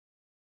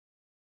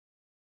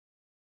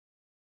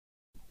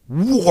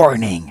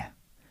Warning!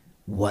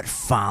 What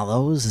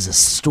follows is a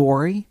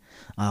story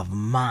of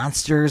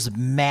monsters,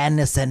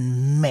 madness,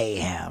 and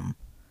mayhem.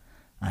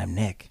 I'm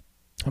Nick.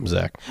 I'm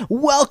Zach.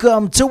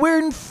 Welcome to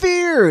Weird and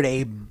Feared,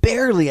 a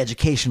barely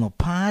educational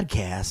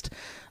podcast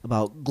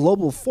about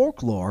global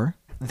folklore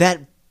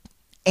that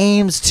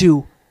aims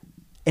to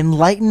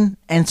enlighten,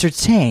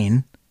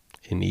 entertain,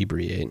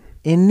 Inebriate,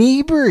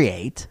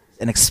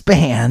 and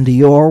expand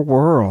your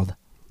world.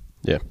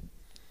 Yeah.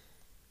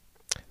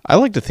 I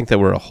like to think that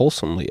we're a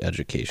wholesomely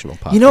educational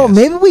podcast. You know,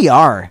 maybe we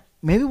are.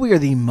 Maybe we are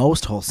the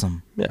most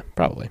wholesome. Yeah,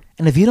 probably.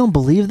 And if you don't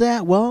believe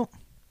that, well,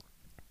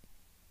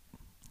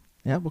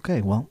 yeah,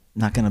 okay. Well,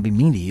 not going to be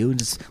mean to you.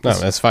 No,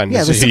 that's fine.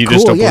 Yeah, you cool.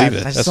 just don't believe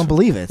it. I just don't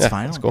believe it. It's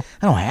fine. That's cool.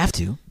 I don't have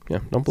to. Yeah,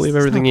 don't believe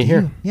everything you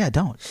hear. Yeah,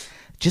 don't.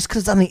 Just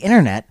because it's on the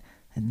internet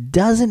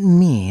doesn't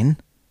mean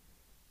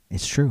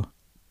it's true.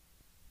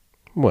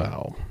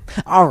 Well.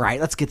 All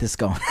right, let's get this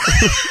going.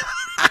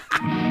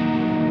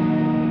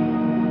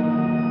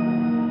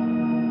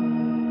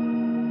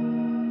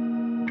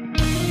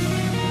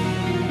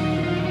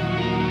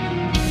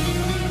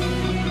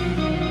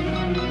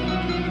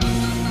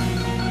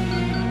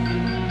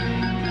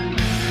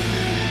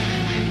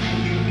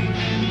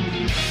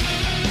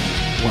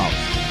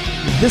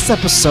 This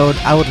episode,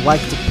 I would like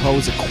to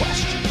pose a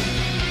question.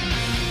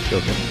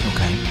 Okay.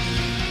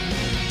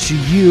 To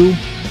you,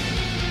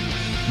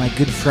 my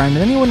good friend,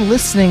 and anyone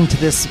listening to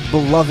this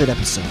beloved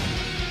episode,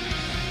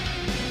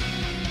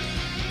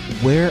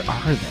 where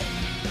are they?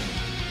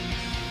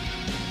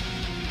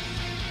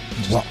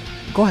 Well,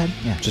 go ahead.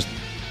 Yeah. Just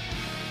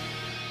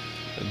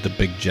the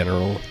big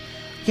general.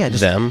 Yeah,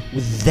 just them.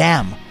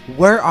 Them.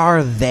 Where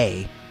are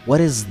they? What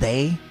is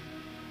they?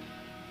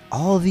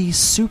 All these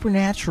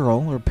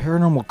supernatural or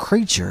paranormal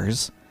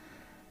creatures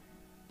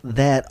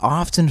that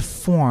often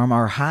form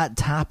our hot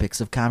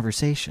topics of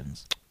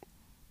conversations.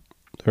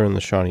 They're in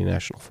the Shawnee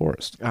National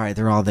Forest. All right,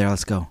 they're all there.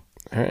 Let's go.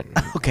 All right.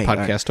 Okay.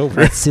 Podcast all right.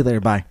 over. Let's see you later.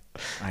 Bye.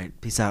 All right.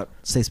 Peace out.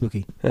 Stay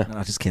spooky. Yeah.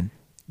 No, just kidding.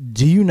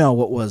 Do you know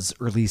what was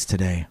released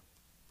today?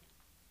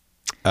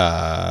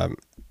 The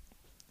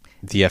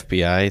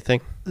FBI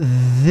thing?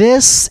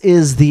 This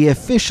is the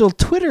official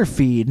Twitter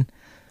feed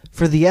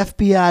for the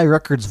FBI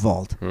Records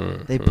Vault.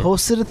 Mm-hmm. They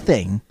posted a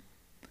thing,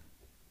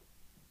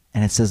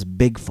 and it says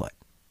Bigfoot.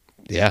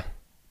 Yeah.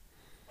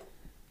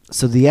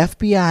 So the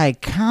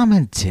FBI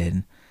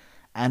commented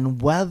on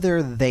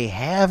whether they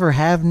have or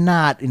have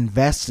not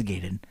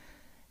investigated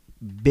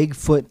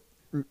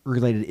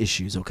Bigfoot-related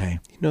issues, okay?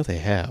 You know they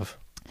have.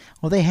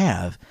 Well, they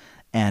have.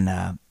 And,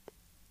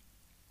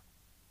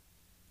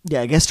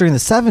 yeah, I guess during the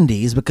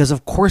 70s, because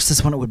of course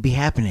this one it would be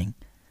happening.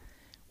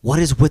 What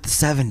is with the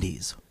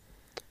 70s?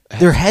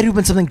 There had to have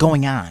been something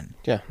going on.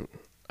 Yeah.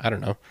 I don't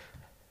know.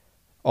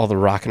 All the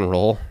rock and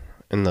roll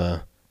and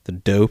the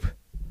dope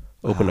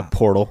opened a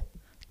portal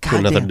to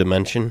another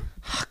dimension.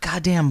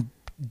 Goddamn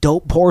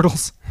dope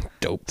portals.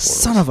 Dope portals.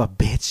 Son of a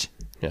bitch.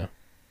 Yeah.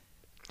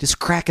 Just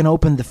cracking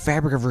open the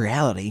fabric of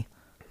reality.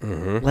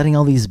 Mm-hmm. Letting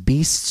all these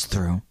beasts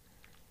through.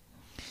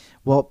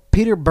 Well,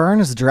 Peter Byrne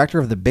is the director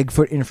of the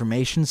Bigfoot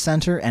Information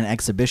Center and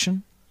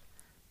Exhibition.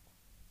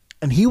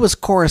 And he was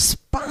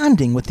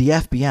corresponding with the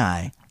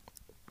FBI.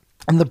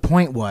 And the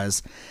point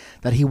was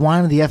that he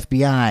wanted the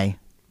FBI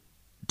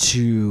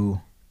to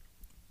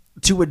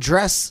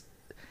address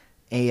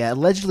a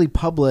allegedly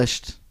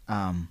published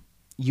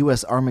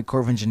U.S. Army Corps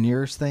of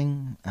Engineers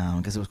thing,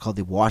 because it was called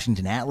the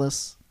Washington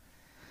Atlas,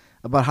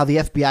 about how the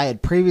FBI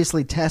had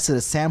previously tested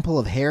a sample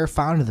of hair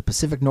found in the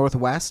Pacific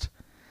Northwest,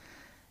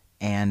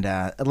 and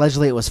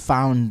allegedly it was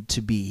found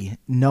to be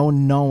no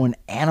known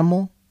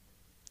animal.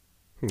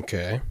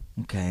 Okay.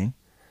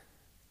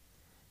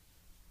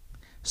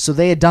 So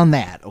they had done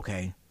that,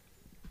 okay.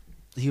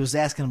 He was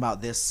asking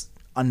about this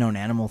unknown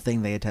animal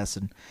thing they had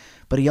tested.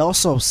 But he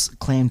also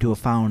claimed to have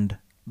found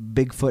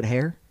Bigfoot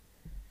hair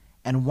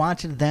and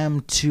wanted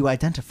them to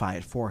identify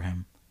it for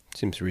him.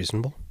 Seems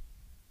reasonable.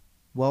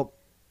 Well,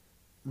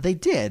 they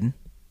did,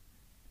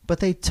 but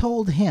they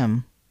told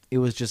him it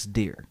was just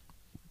deer.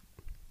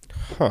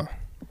 Huh.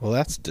 Well,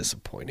 that's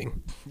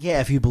disappointing. Yeah,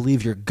 if you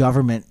believe your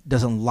government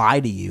doesn't lie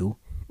to you.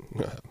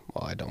 Well,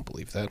 I don't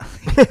believe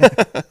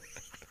that.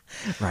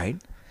 Right.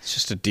 It's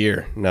just a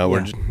deer. No,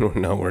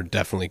 we're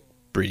definitely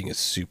breeding a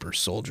super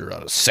soldier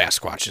out of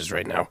Sasquatches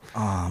right now.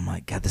 Oh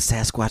my God, the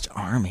Sasquatch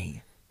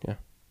army. Yeah.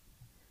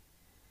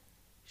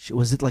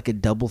 Was it like a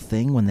double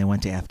thing when they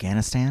went to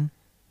Afghanistan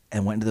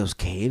and went into those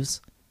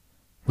caves?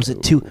 Was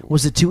it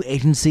two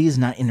agencies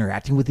not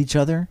interacting with each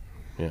other?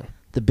 Yeah.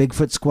 The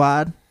Bigfoot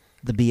Squad,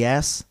 the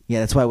BS. Yeah,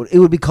 that's why it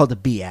would be called the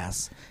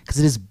BS, because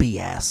it is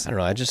BS. I don't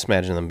know. I just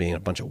imagine them being a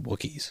bunch of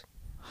Wookiees.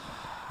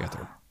 Got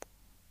their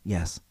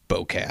Yes.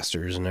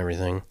 bowcasters and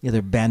everything. Yeah,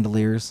 they're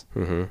bandoliers.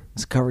 Mm-hmm.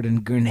 It's covered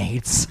in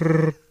grenades.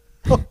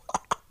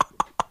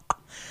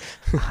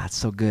 It's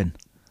so good.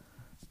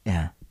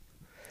 Yeah.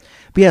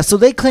 But yeah, so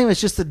they claim it's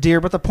just a deer,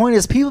 but the point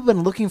is people have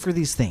been looking for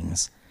these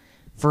things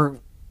for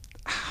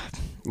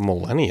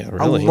millennia,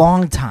 really. a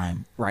long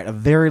time. Right, a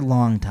very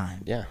long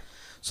time. Yeah.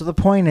 So the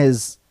point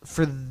is,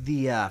 for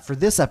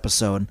this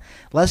episode,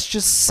 let's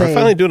just say We're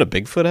finally doing a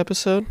Bigfoot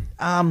episode.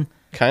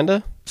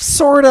 Kinda,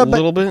 sort a of,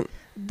 little bit.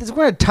 We're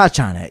gonna touch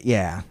on it.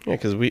 Yeah. Yeah,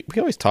 because we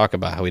always talk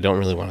about how we don't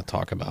really want to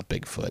talk about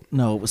Bigfoot.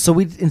 No. So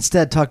we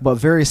instead talk about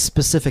very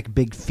specific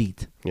big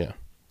feet. Yeah,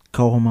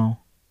 Kohomo,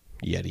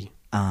 Yeti.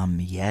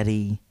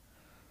 Yeti,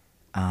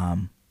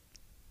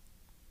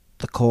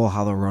 the Coal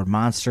Hollow Road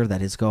monster.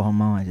 That is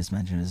Kohomo. I just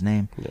mentioned his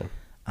name.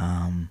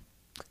 Yeah.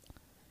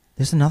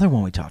 There's another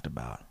one we talked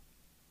about.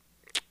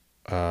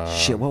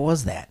 Shit, what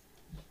was that?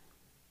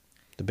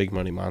 The Big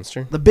Money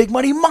Monster. The Big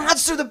Money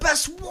Monster, the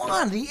best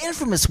one, the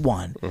infamous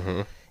one.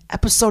 Mm-hmm.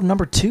 Episode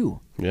number 2.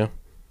 Yeah.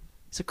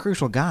 He's a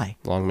crucial guy.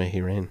 Long may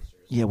he reign.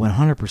 Yeah,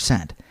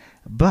 100%.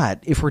 But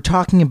if we're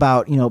talking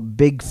about,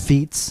 big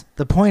feats,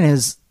 the point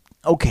is,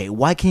 okay,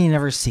 why can you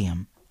never see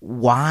them?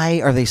 Why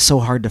are they so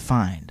hard to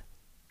find?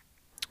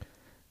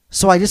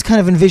 So I just kind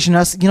of envision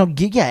us,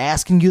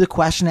 asking you the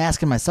question,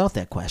 asking myself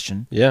that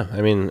question. Yeah,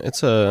 I mean,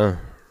 it's a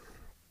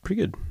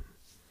pretty good.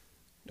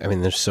 I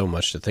mean, there's so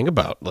much to think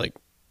about. Like,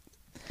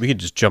 we could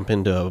just jump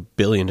into a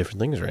billion different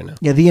things right now.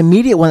 Yeah, the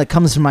immediate one that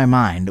comes to my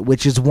mind,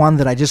 which is one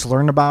that I just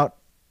learned about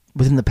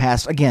within the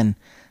past. Again,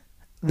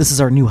 this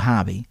is our new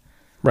hobby.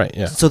 Right,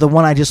 yeah. So the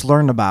one I just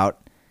learned about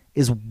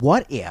is,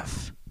 what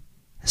if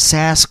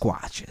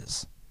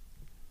Sasquatches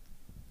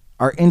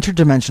are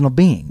interdimensional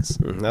beings?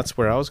 That's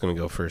where I was going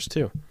to go first,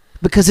 too.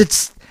 Because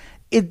it's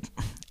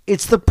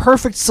the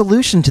perfect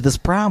solution to this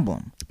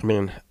problem. I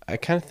mean, I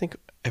kind of think,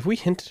 have we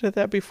hinted at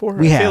that before?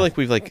 We I have. feel like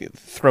we've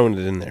thrown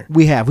it in there.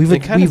 We have.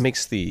 It kind of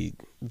makes the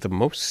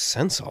most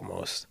sense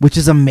almost. Which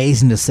is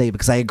amazing to say,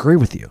 because I agree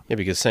with you. Yeah,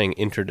 because saying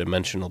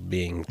interdimensional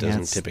being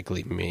doesn't Yes.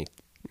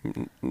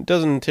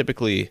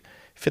 typically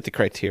fit the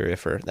criteria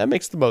for that.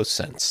 Makes the most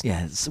sense.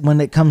 Yes,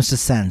 when it comes to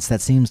sense,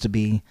 that seems to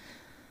be,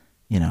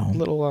 A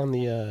little on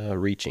the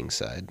reaching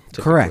side.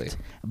 Typically. Correct.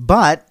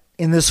 But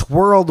in this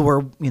world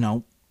where,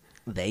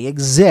 they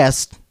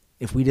exist,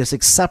 if we just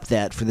accept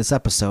that for this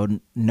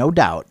episode, no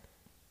doubt,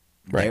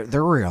 Right.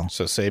 they're real.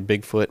 So say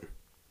Bigfoot,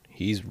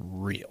 he's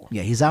real.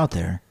 Yeah, he's out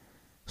there.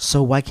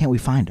 So why can't we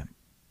find him?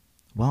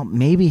 Well,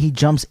 maybe he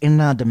jumps in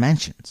and out of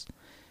dimensions.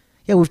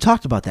 Yeah, we've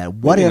talked about that.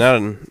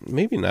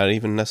 Maybe not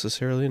even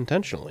necessarily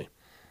intentionally.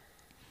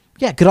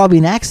 Yeah, it could all be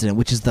an accident,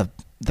 which is the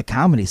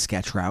comedy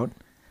sketch route.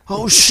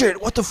 Oh,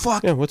 shit, what the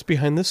fuck? Yeah, what's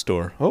behind this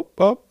door?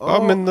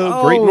 I'm in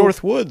the Great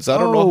North Woods. I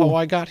don't know how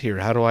I got here.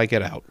 How do I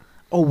get out?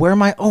 Oh, where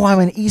am I? Oh, I'm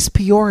in East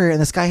Peoria,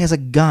 and this guy has a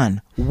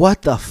gun.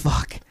 What the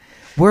fuck?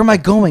 Where am I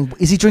going?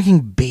 Is he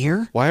drinking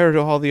beer? Why are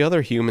all the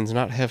other humans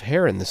not have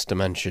hair in this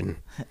dimension?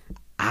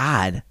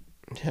 Odd.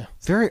 Yeah.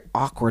 Very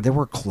awkward. They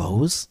wear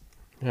clothes.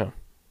 Yeah.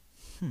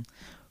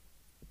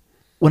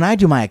 When I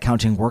do my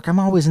accounting work, I'm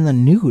always in the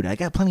nude. I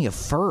got plenty of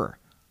fur.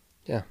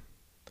 Yeah.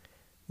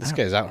 This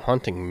guy's out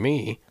hunting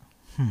me.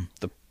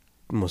 The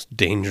most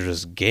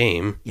dangerous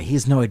game. Yeah, he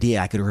has no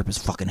idea I could rip his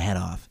fucking head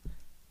off.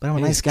 But I'm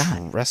a nice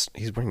guy.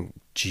 He's wearing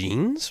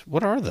jeans?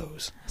 What are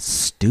those?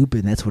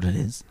 Stupid, that's what it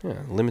is. Yeah,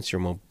 limits your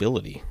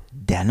mobility.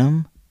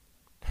 Denim?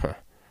 Huh.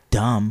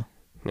 Dumb.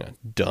 Yeah,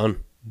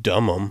 dumb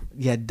 'em.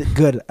 Yeah,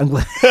 good. I'm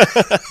glad.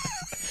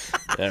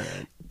 All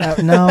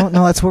right. No,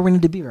 that's where we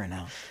need to be right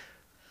now.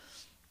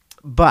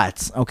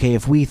 But, okay,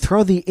 if we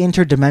throw the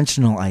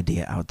interdimensional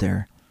idea out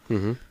there,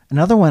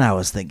 another one I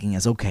was thinking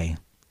is, okay,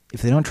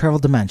 if they don't travel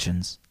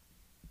dimensions,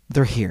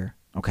 they're here,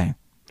 okay?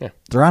 Yeah.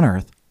 They're on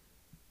Earth.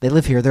 They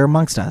live here. They're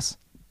amongst us.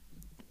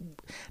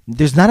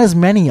 There's not as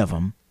many of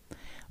them,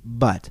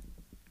 but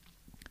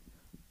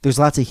there's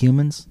lots of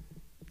humans,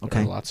 okay?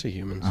 There are lots of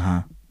humans.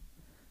 Uh-huh.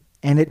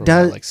 And it We're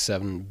does... about like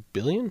 7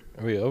 billion?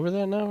 Are we over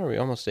that now? Are we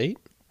almost 8?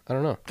 I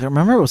don't know. I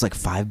remember it was like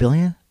 5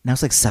 billion. Now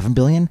it's like 7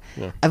 billion.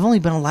 Yeah. I've only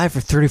been alive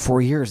for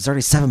 34 years. It's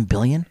already 7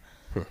 billion.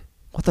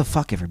 What the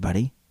fuck,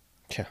 everybody?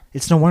 Yeah.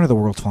 It's no wonder the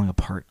world's falling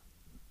apart.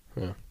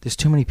 Yeah. There's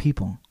too many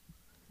people.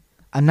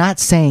 I'm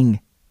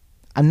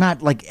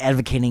not like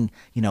advocating,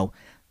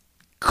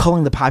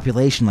 culling the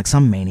population like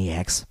some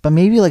maniacs, but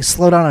maybe like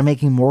slow down on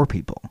making more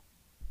people.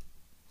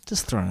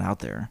 Just throwing it out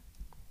there.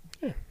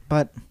 Yeah.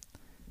 But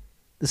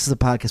this is a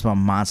podcast about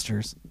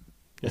monsters.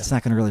 Yeah. It's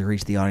not going to really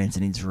reach the audience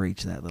it needs to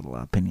reach, that little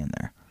opinion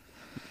there.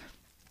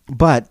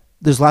 But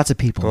there's lots of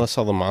people. Unless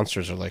all the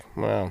monsters are like,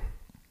 well,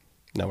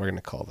 now we're going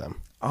to call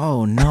them.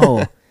 Oh,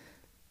 no.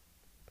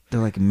 They're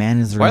like, man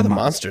is the Why real are the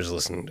monsters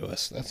listening to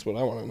us? That's what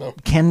I want to know.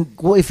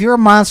 Well, if you're a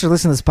monster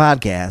listening to this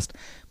podcast,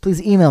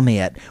 please email me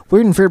at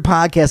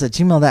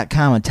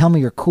weirdandfearedpodcast@gmail.com and tell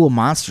me your cool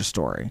monster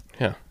story.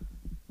 Yeah.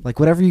 Like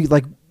whatever you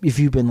like, if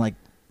you've been like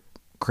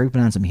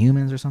creeping on some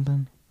humans or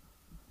something,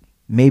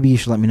 maybe you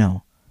should let me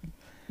know.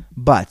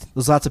 But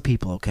there's lots of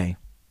people, okay?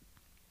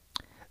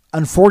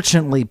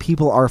 Unfortunately,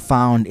 people are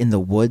found in the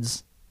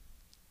woods,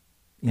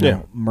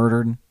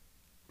 murdered.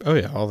 Oh,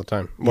 yeah, all the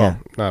time. Well, Yeah.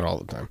 not all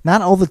the time.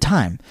 Not all the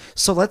time.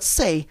 So let's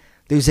say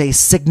there's a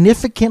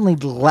significantly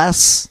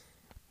less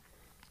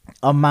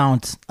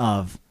amount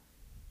of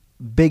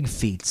big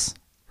feats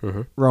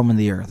roaming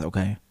the earth,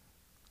 okay?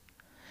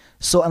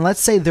 So, and let's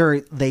say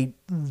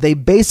they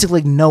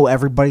basically know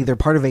everybody. They're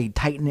part of a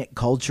tight-knit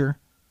culture.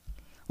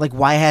 Like,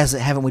 why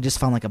haven't we just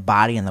found like a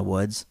body in the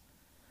woods?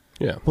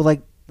 Yeah. Well,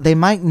 like they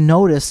might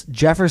notice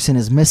Jefferson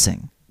is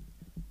missing,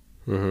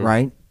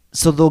 right?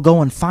 So they'll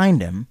go and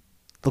find him.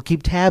 They'll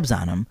keep tabs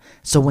on him.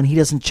 So when he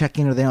doesn't check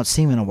in or they don't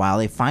see him in a while,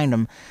 they find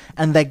him,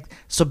 and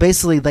so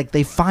basically like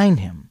they find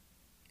him.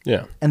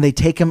 Yeah. And they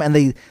take him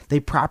and they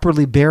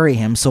properly bury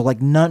him. So like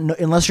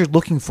unless you're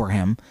looking for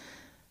him,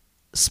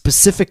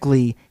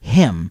 specifically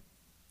him,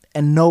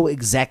 and know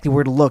exactly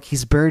where to look,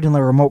 he's buried in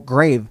a remote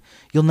grave.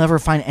 You'll never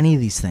find any of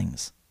these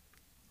things.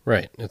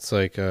 Right. It's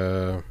like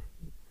kind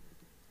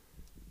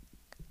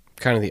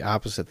of the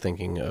opposite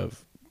thinking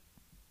of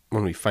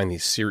when we find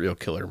these serial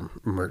killer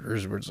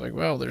murders, where it's like,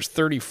 well, there's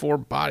 34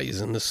 bodies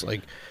in this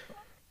like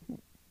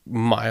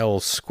mile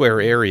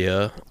square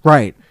area.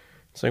 Right.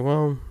 It's like,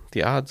 well,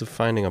 the odds of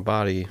finding a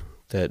body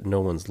that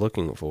no one's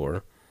looking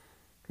for,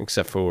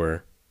 except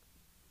for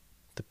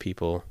the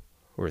people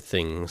or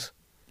things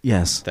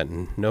Yes. that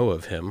know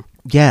of him.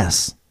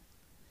 Yes.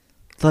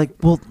 Like,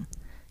 well,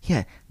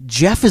 yeah.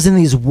 Jeff is in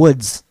these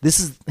woods. This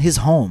is his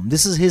home.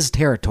 This is his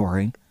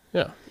territory.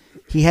 Yeah.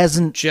 He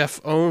hasn't. Jeff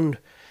owned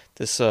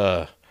this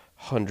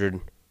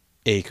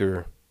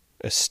 100-acre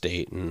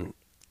estate in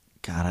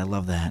God, I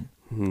love that.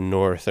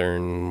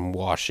 northern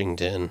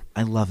Washington.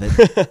 I love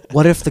it.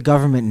 What if the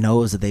government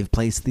knows that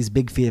these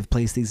big feet have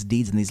placed these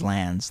deeds in these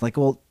lands? Like,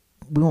 well,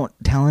 we won't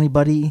tell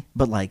anybody,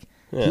 but like,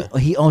 Yeah.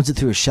 he owns it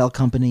through a shell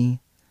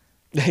company,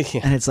 Yeah.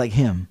 and it's like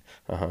him.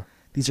 Uh-huh.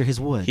 These are his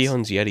woods. He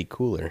owns Yeti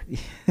Cooler.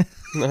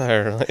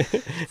 Really?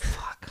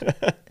 Fuck.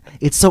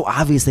 It's so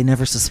obvious they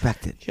never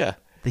suspect it. Yeah.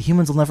 The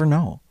humans will never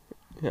know.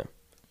 Yeah.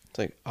 It's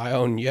like, I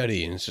own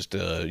Yeti, and it's just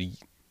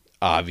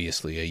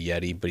obviously a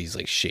Yeti, but he's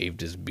like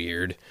shaved his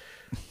beard.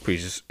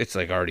 But it's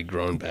like already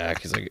grown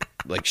back. He's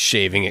like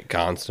shaving it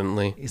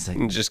constantly. He's like,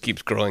 and it just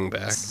keeps growing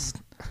back.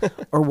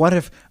 Or what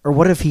if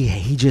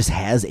he just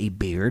has a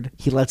beard?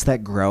 He lets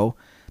that grow,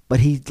 but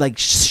he like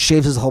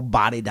shaves his whole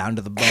body down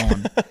to the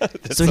bone.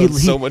 That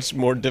sounds so much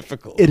more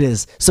difficult. It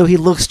is. So he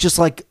looks just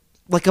like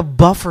a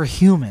buffer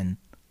human.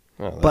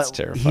 Oh, that's But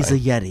terrifying. he's a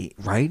Yeti,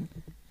 right?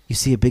 You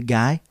see a big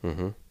guy?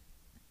 Mm-hmm.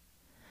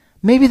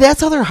 Maybe that's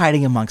how they're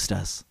hiding amongst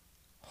us.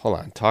 Hold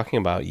on. Talking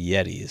about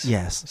Yetis.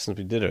 Yes. Since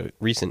we did a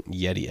recent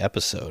Yeti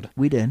episode.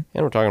 We did.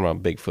 And we're talking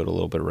about Bigfoot a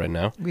little bit right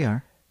now. We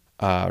are.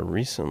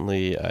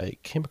 Recently, I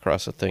came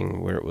across a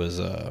thing where it was,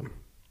 God,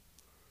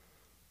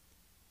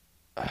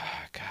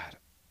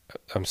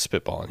 I'm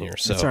spitballing here.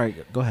 So That's all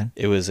right. Go ahead.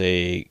 it was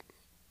a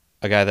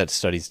guy that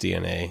studies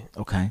DNA.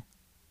 Okay.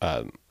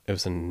 It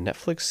was a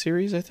Netflix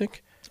series, I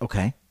think.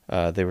 Okay.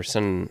 They were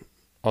sending,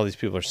 all these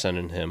people are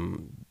sending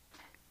him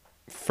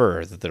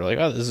fur that they're like,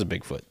 oh, this is a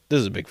Bigfoot.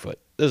 This is a Bigfoot.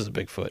 This is a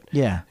Bigfoot.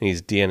 Yeah. And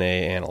he's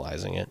DNA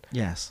analyzing it.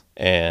 Yes.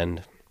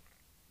 And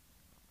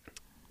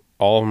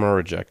all of them are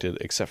rejected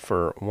except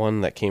for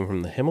one that came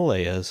from the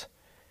Himalayas,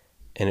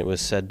 and it was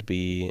said to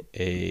be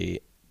a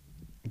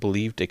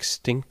believed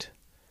extinct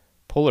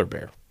polar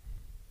bear.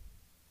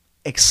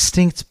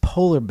 Extinct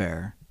polar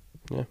bear.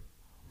 Yeah.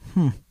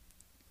 I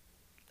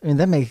mean,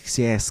 that makes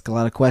you ask a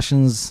lot of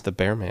questions. The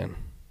bear man.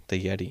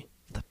 The Yeti.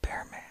 The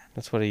bear man.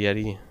 That's what a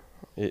Yeti...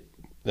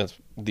 That's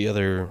the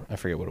other... I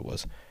forget what it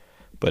was.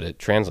 But it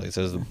translates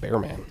as the bear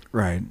man.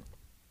 Right.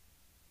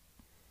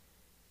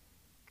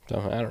 So,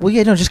 I don't know. Well,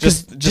 yeah, no,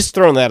 just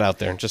throwing that out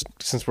there, just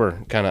since we're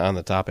kind of on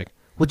the topic.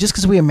 Well, just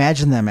because we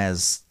imagine them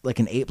as like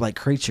an ape-like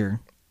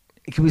creature,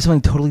 it could be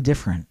something totally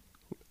different.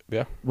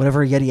 Yeah.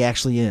 Whatever a Yeti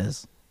actually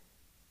is.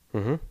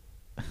 Mm-hmm.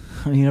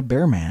 I mean, a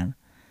bear man.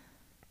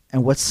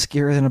 And what's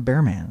scarier than a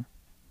bear man?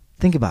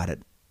 Think about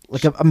it.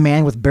 Like a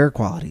man with bear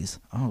qualities.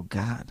 Oh,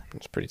 God.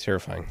 It's pretty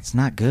terrifying. It's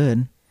not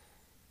good.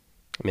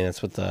 I mean,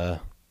 that's what the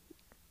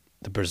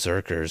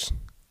berserkers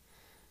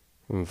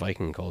in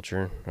Viking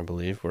culture, I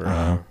believe, were.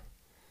 I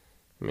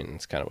mean,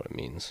 that's kind of what it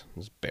means.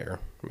 It's bear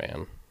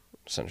man,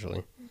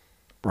 essentially.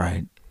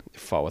 Right. They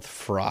fought with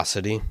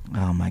ferocity.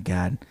 Oh, my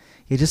God.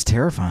 Yeah, just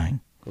terrifying.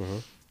 Mm-hmm.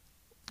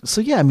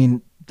 So, yeah, I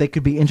mean, they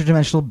could be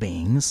interdimensional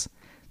beings.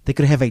 They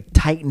could have a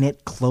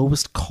tight-knit,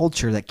 closed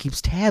culture that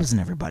keeps tabs on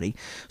everybody.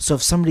 So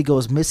if somebody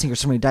goes missing or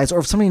somebody dies, or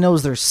if somebody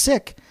knows they're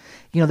sick,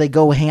 they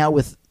go hang out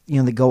with,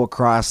 they go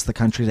across the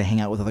country to hang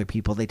out with other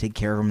people. They take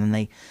care of them,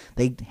 and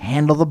they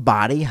handle the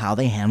body how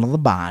they handle the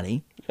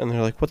body. And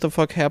they're like, what the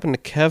fuck happened to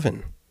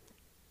Kevin?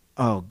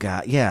 Oh,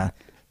 God, yeah.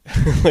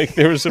 Like,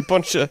 there was a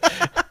bunch of...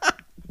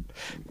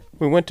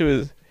 We went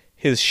to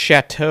his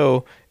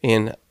chateau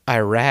in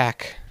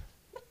Iraq,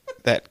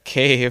 that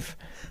cave...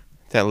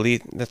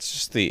 That's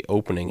just the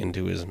opening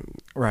into his,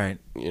 right.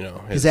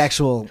 His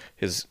actual,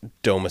 his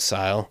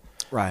domicile,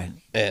 right.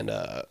 And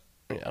and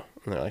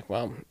they're like,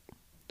 well,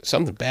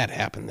 something bad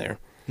happened there.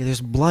 Yeah, there's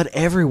blood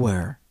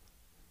everywhere,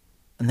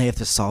 and they have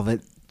to solve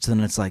it. So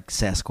then it's like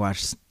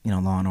Sasquatch,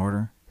 Law and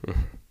Order, or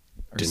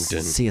Dun,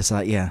 dun.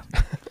 CSI. Yeah,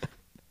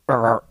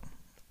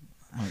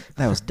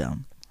 that was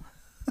dumb.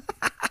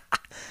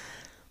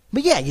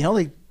 But yeah,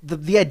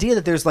 the idea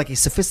that there's like a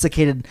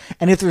sophisticated,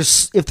 and if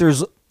there's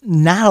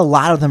not a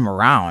lot of them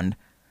around,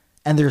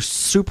 and they're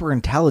super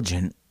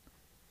intelligent,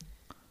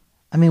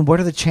 I mean, what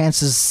are the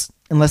chances,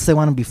 unless they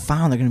want to be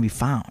found, they're going to be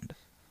found?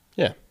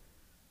 Yeah.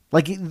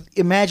 Like,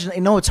 imagine, I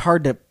know it's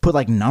hard to put,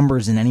 like,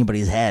 numbers in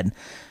anybody's head,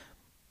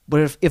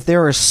 but if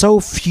there are so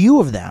few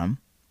of them,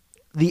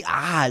 the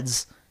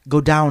odds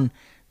go down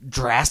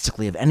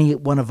drastically of any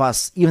one of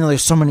us, even though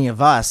there's so many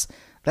of us.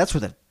 That's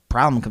where the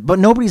problem comes. But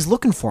nobody's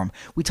looking for them.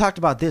 We talked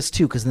about this,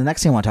 too, because the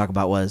next thing I want to talk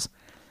about was,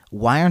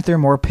 why aren't there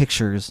more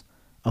pictures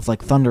of,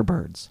 like,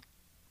 Thunderbirds?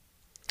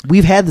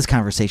 We've had this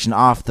conversation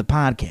off the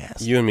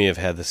podcast. You and me have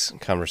had this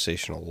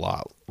conversation a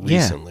lot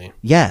recently.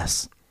 Yeah.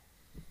 Yes.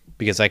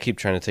 Because I keep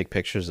trying to take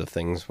pictures of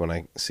things when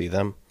I see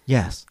them.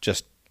 Yes.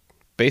 Just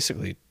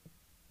basically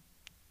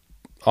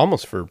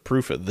almost for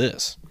proof of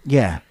this.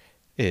 Yeah.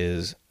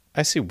 Is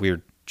I see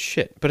weird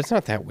shit, but it's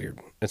not that weird.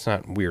 It's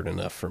not weird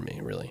enough for me,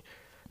 really.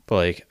 But,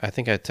 like, I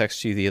think I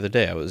texted you the other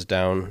day. I was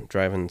down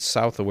driving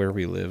south of where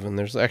we live, and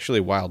there's actually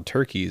wild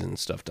turkeys and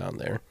stuff down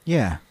there.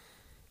 Yeah.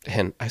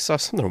 And I saw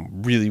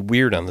something really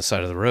weird on the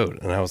side of the road,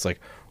 and I was like,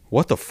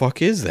 what the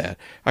fuck is that?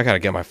 I got to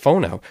get my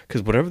phone out,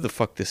 because whatever the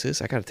fuck this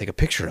is, I got to take a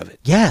picture of it.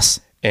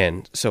 Yes.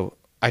 And so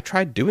I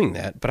tried doing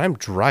that, but I'm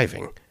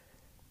driving.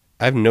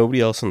 I have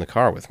nobody else in the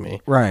car with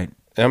me. Right.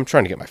 And I'm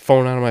trying to get my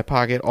phone out of my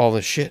pocket, all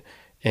this shit.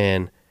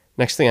 And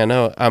next thing I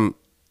know, I'm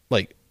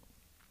like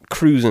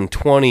cruising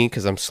 20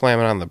 because I'm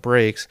slamming on the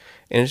brakes.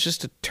 And it's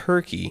just a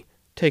turkey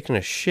taking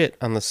a shit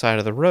on the side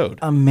of the road.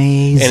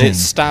 Amazing. And it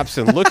stops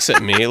and looks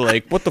at me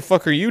like, what the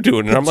fuck are you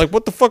doing? And I'm like,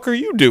 what the fuck are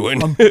you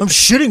doing? I'm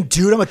shitting,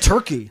 dude. I'm a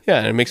turkey. Yeah,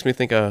 and it makes me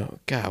think,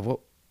 God, what?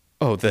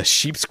 Oh, the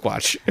sheep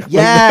squatch.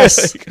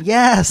 Yes.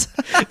 Yes.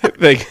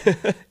 Like,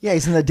 yeah,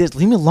 he's in the ditch.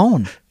 Leave me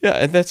alone. yeah,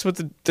 and that's what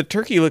the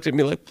turkey looked at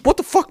me like, what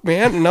the fuck,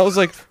 man? And I was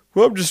like,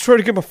 well, I'm just trying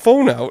to get my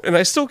phone out, and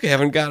I still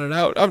haven't got it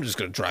out. I'm just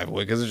going to drive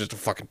away because it's just a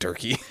fucking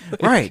turkey.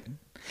 Right.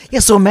 Yeah,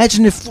 so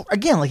imagine if,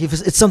 again, like if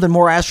it's something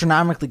more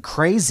astronomically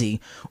crazy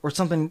or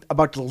something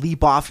about to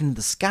leap off into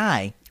the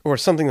sky. Or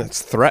something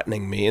that's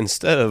threatening me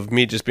instead of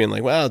me just being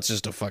like, well, it's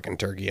just a fucking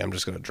turkey. I'm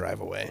just going to drive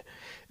away.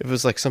 If it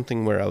was like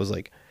something where I was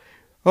like,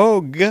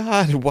 oh,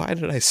 God, why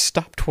did I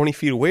stop 20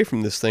 feet away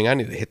from this thing? I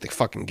need to hit the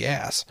fucking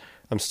gas.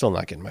 I'm still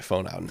not getting my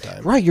phone out in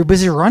time. Right, you're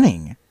busy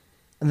running.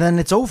 And then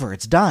it's over.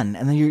 It's done.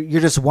 And then you're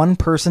just one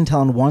person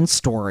telling one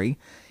story,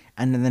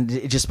 and then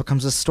it just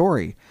becomes a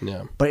story.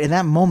 Yeah. But in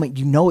that moment,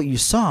 you know what you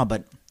saw,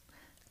 but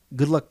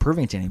good luck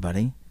proving it to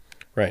anybody.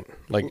 Right.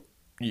 Like,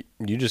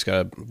 you just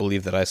got to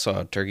believe that I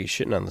saw a turkey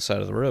shitting on the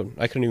side of the road.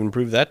 I couldn't even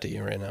prove that to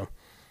you right now.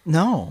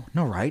 No,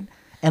 right?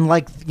 And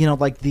like, you know,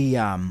 like the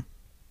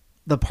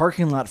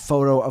parking lot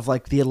photo of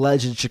like the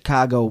alleged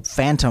Chicago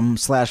Phantom /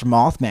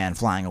 Mothman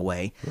flying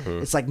away.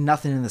 Mm-hmm. It's like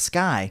nothing in the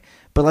sky.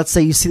 But let's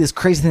say you see this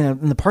crazy thing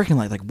in the parking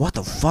lot, like, what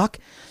the fuck?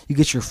 You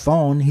get your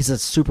phone. He's a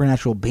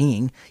supernatural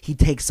being. He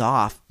takes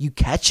off. You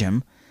catch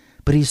him.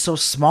 But he's so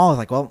small.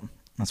 Like, well,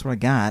 that's what I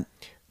got.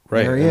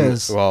 Right. There he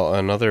is. Well,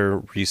 another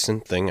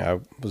recent thing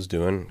I was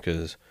doing,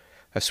 because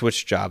I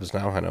switched jobs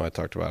now. I know I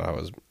talked about how I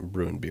was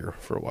brewing beer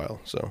for a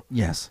while. So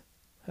yes.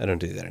 I don't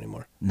do that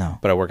anymore. No.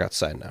 But I work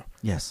outside now.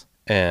 Yes.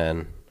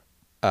 And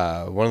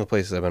one of the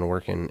places I've been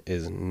working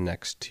is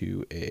next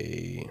to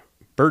a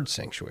bird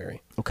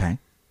sanctuary. Okay.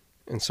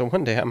 And so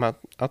one day I'm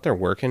out there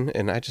working,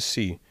 and I just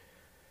see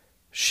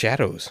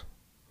shadows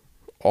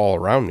all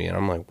around me. And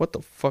I'm like, what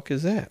the fuck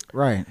is that?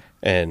 Right.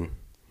 And,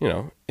 you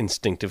know,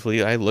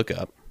 instinctively I look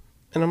up,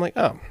 and I'm like,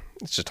 oh,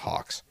 it's just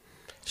hawks.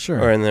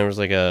 Sure. And there was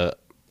like a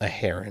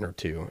heron or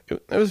two.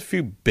 There was a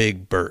few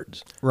big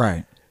birds.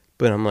 Right.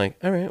 But I'm like,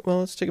 all right, well,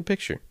 let's take a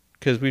picture.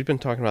 Because we've been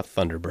talking about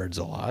thunderbirds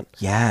a lot.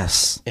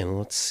 Yes. And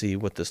let's see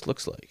what this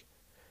looks like.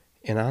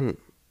 And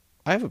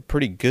I have a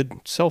pretty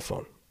good cell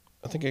phone.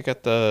 I think I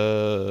got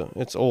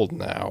it's old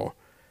now,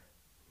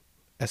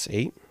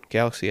 S8,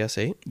 Galaxy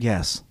S8.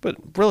 Yes. But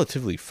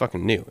relatively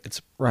fucking new.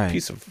 It's right. a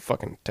piece of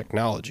fucking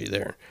technology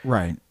there.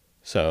 Right.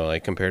 So,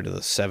 like, compared to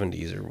the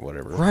 70s or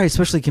whatever. Right,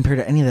 especially compared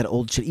to any of that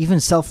old shit. Even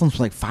cell phones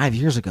from like 5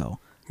 years ago.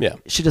 Yeah.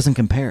 Shit doesn't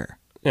compare.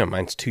 Yeah,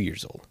 mine's 2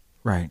 years old.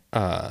 Right.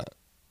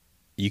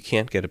 You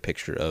can't get a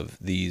picture of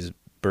these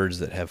birds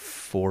that have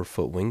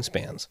 4-foot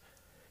wingspans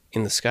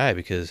in the sky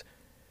because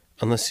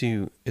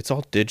it's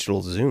all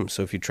digital zoom.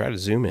 So if you try to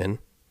zoom in,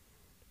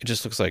 it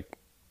just looks like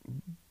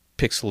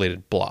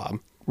pixelated blob.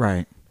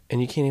 Right.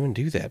 And you can't even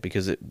do that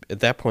because at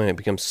that point it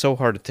becomes so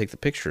hard to take the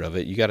picture of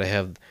it. You got to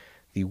have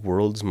the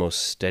world's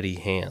most steady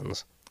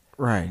hands.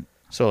 Right.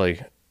 So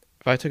like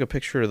if I took a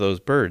picture of those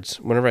birds,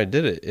 whenever I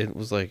did it, it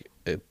was like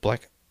a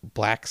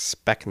black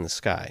speck in the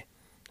sky.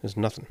 There's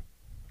nothing.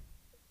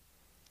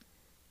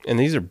 And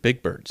these are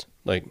big birds.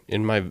 Like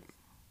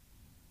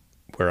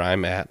where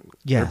I'm at,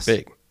 yes. They're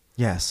big.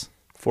 Yes.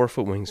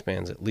 4-foot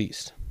wingspans at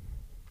least.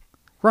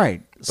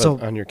 Right. But so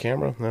on your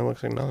camera, that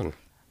looks like nothing.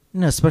 You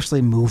know,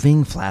 especially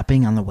moving,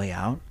 flapping on the way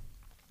out.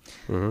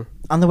 Mm-hmm.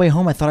 On the way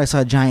home, I thought I saw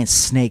a giant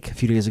snake a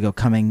few days ago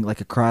coming like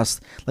across.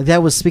 Like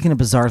that was, speaking of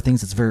bizarre things,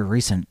 that's very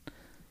recent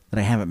that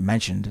I haven't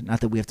mentioned.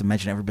 Not that we have to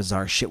mention every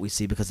bizarre shit we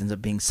see because it ends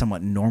up being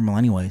somewhat normal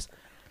anyways.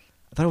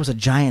 I thought it was a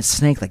giant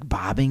snake like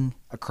bobbing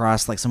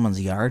across like someone's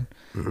yard.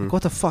 Mm-hmm. Like,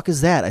 what the fuck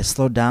is that? I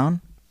slowed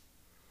down.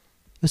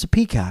 It was a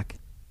peacock.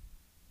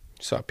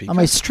 You saw a peacock? On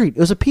my street. It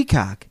was a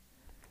peacock.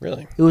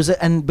 Really? It was,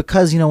 and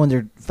because when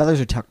their feathers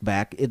are tucked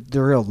back,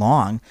 they're real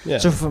long. Yeah.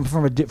 So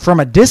from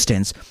a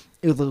distance,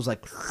 it was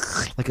like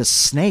a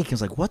snake. It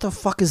was like, what the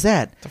fuck is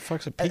that? What the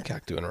fuck's a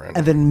peacock doing around?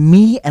 And then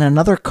me and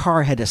another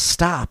car had to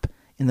stop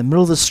in the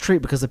middle of the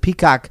street because the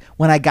peacock,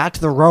 when I got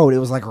to the road, it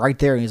was like right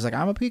there. And he's like,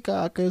 I'm a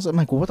peacock. I'm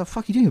like, well, what the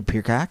fuck are you doing, you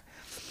peacock?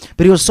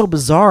 But it was so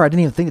bizarre, I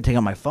didn't even think to take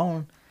out my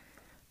phone.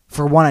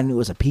 For one, I knew it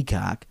was a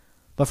peacock.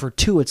 But for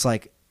two, it's a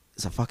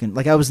fucking,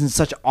 I was in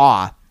such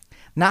awe.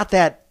 Not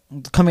that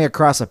coming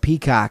across a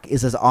peacock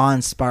is as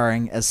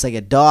awe-inspiring as, say,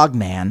 a dog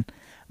man,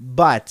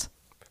 but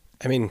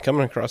I mean,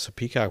 coming across a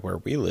peacock where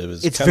we live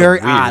is it's kind very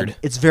of weird. odd.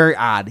 It's very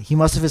odd. He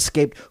must have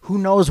escaped. Who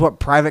knows what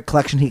private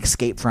collection he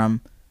escaped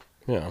from?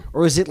 Yeah.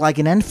 Or is it like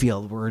an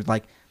Enfield where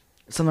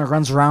something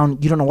runs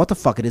around, you don't know what the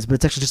fuck it is, but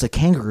it's actually just a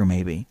kangaroo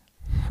maybe.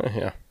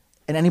 Yeah.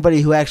 And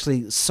anybody who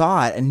actually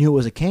saw it and knew it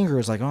was a kangaroo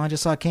was like, oh, I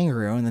just saw a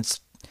kangaroo. And it's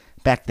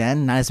back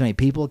then, not as many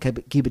people.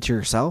 Keep it to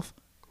yourself.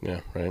 Yeah,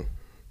 right.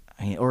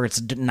 Or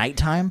it's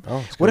nighttime.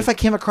 Oh, what if I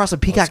came across a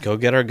peacock? Let's go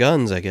get our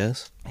guns, I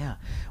guess. Yeah.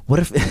 What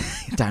if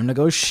time to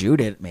go shoot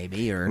it,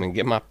 maybe? Or I'm going to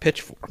get my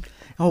pitchfork.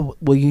 oh,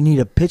 well, you need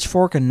a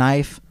pitchfork, a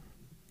knife,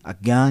 a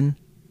gun,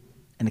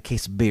 and a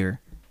case of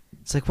beer.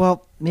 It's like,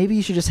 well, maybe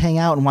you should just hang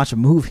out and watch a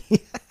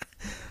movie.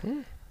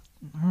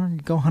 Or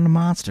go hunt a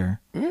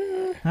monster.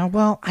 Now,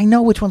 well, I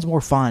know which one's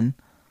more fun.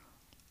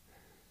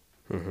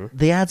 Mm-hmm.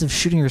 The odds of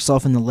shooting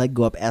yourself in the leg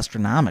go up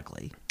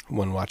astronomically.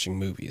 When watching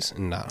movies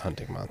and not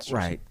hunting monsters.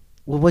 Right.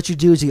 Well, what you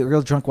do is you get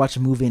real drunk, watch a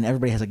movie, and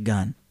everybody has a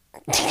gun.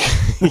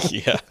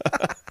 Yeah.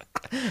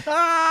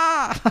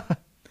 Ah!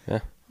 Yeah.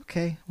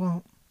 Okay,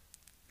 well,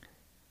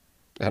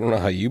 I don't know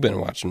how you've been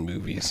watching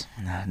movies.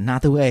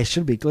 not the way I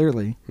should be,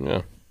 clearly.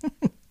 Yeah.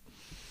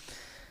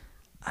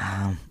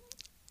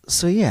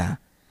 So, yeah.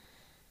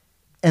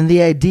 And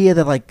the idea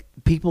that,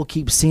 people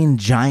keep seeing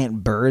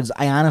giant birds,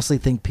 I honestly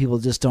think people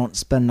just don't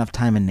spend enough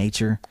time in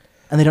nature,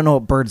 and they don't know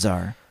what birds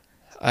are.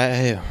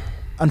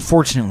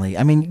 Unfortunately.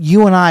 I mean,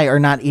 you and I are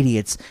not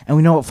idiots, and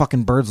we know what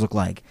fucking birds look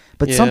like.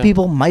 But some Yeah.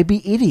 people might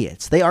be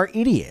idiots. They are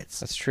idiots.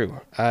 That's true.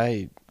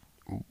 I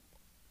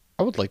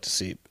would like to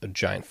see a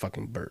giant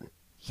fucking bird.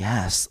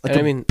 Yes. And I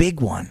A mean-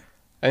 big one.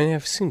 I mean,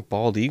 I've seen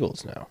bald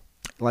eagles now.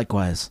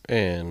 Likewise.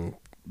 And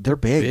They're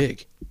big.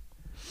 big.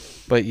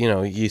 But,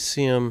 you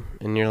see them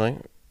and you're like,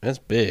 that's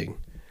big.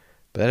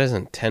 But that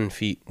isn't 10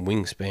 feet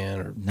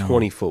wingspan or No.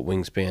 20-foot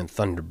wingspan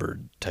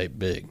Thunderbird type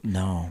big.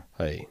 No.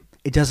 Hey,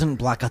 It doesn't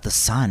block out the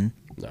sun.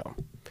 no.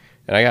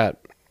 And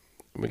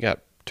we got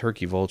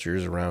turkey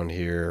vultures around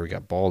here. We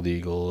got bald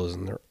eagles,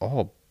 and they're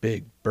all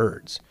big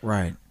birds.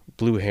 Right.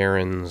 Blue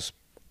herons,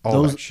 all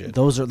Those that shit.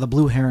 the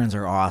blue herons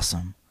are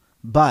awesome.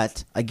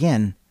 But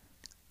again,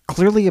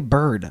 clearly a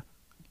bird,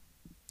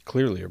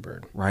 Clearly a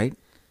bird, right?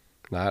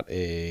 not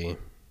a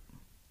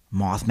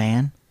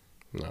Mothman.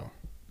 no.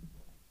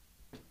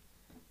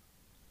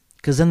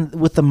 Because then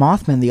with the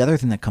Mothman, the other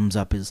thing that comes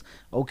up is,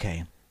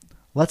 okay,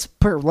 let's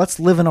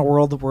live in a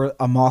world where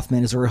a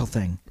Mothman is a real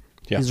thing.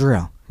 Yeah. He's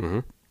real.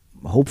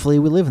 Mm-hmm. Hopefully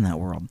we live in that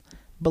world.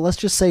 But let's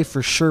just say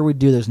for sure we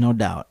do, there's no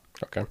doubt.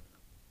 Okay.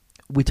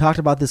 We talked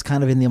about this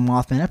kind of in the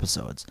Mothman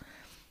episodes.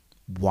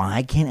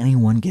 Why can't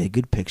anyone get a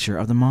good picture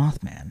of the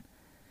Mothman?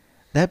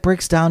 That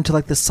breaks down to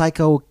the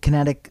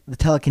psychokinetic, the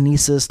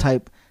telekinesis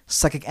type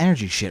psychic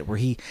energy shit where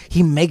he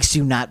makes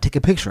you not take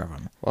a picture of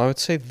him. Well, I would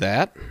say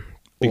that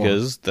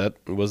because that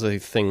was a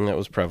thing that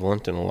was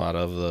prevalent in a lot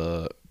of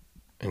the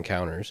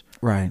encounters.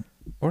 Right.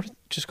 Or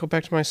just go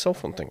back to my cell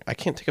phone thing. I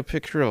can't take a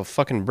picture of a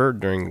fucking bird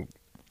during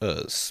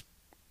a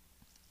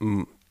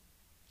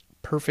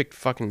perfect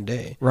fucking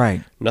day.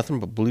 Right. Nothing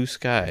but blue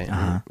sky.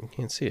 Uh-huh. You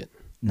can't see it.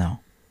 No.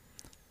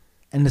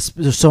 And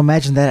so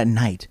imagine that at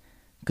night.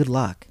 Good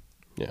luck.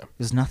 Yeah.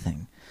 There's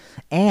nothing.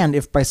 And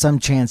if by some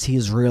chance he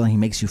is real and he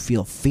makes you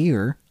feel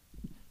fear,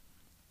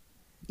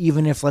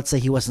 even if, let's say,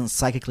 he wasn't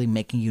psychically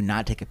making you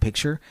not take a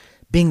picture,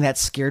 being that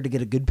scared to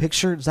get a good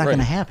picture, it's not Right. going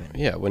to happen.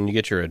 Yeah, when you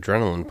get your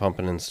adrenaline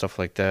pumping and stuff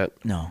like that,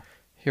 No.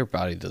 your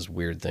body does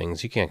weird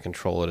things. You can't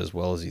control it as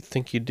well as you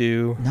think you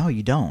do. No,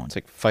 you don't. It's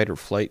like fight or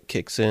flight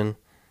kicks in.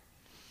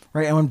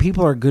 Right, and when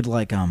people are good,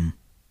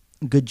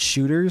 good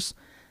shooters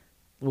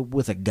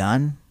with a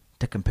gun,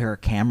 to compare a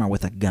camera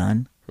with a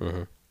gun,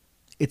 Mm-hmm.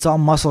 it's all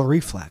muscle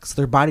reflex.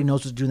 Their body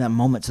knows what to do in that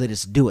moment, so they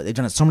just do it. They've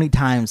done it so many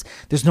times,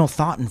 there's no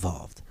thought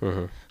involved.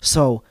 Mm-hmm.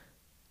 So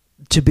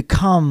to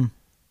become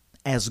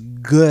as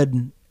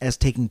good as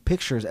taking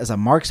pictures as a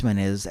marksman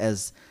is,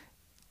 as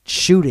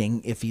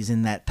shooting, if he's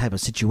in that type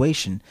of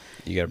situation,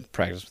 You got to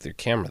practice with your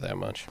camera that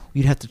much.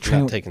 you'd have to You're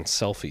train. not taking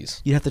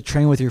selfies. You'd have to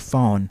train with your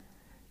phone.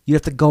 You'd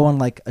have to go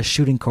on a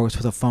shooting course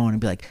with a phone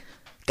and be like,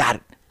 got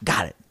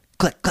it,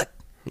 click, click.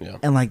 Yeah.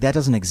 And that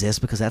doesn't exist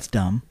because that's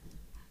dumb.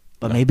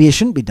 But maybe it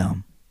shouldn't be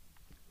dumb.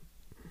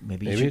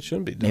 Maybe it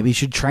shouldn't be dumb. Maybe you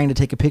should train to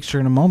take a picture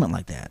in a moment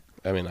like that.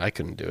 I mean, I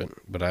couldn't do it,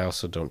 but I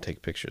also don't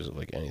take pictures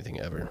of anything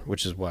ever,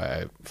 which is why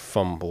I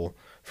fumble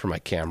for my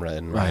camera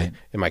in my Right.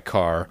 in my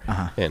car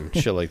Uh-huh. and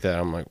shit like that.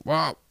 I'm like,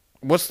 wow,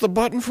 what's the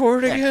button for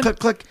it again? Click,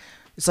 click.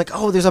 It's like,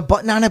 oh, there's a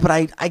button on it, but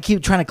I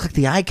keep trying to click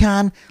the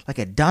icon like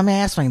a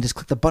dumbass when I can just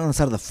click the button on the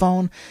side of the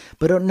phone.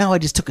 But no, I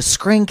just took a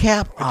screen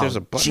cap. Wait, there's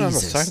a button on the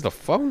side of the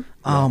phone?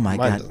 Oh, my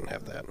mine God. Doesn't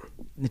have that.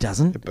 It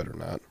doesn't? It better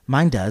not.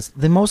 Mine does.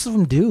 Then most of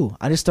them do.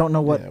 I just don't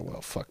know what. Yeah,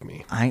 well, fuck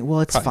me. It's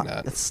Probably fine.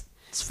 not. It's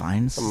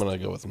fine. I'm going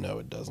to go with no,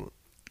 it doesn't.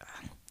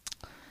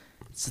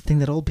 It's the thing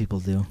that old people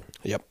do.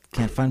 Yep.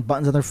 Can't find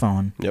buttons on their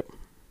phone. Yep.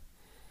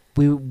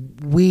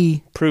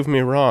 We Prove me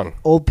wrong.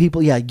 old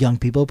people, young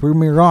people, prove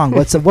me wrong.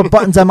 What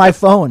buttons on my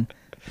phone?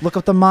 Look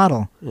up the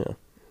model Yeah.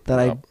 that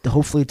I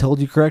hopefully told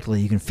you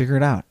correctly. You can figure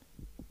it out.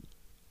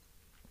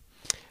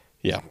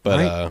 Yeah, but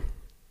Right.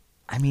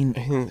 I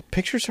mean,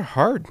 pictures are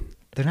hard.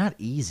 they're not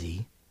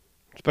easy.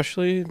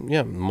 Especially,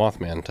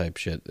 Mothman type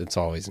shit. It's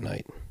always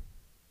night.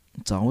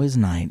 It's always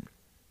night.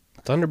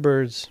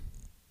 Thunderbirds.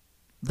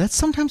 That's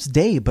sometimes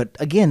day, but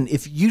again,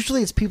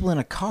 usually it's people in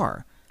a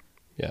car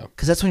Yeah.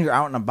 because that's when you're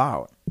out and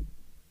about.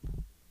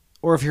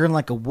 Or if you're in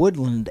like a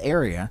woodland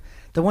area.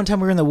 The one time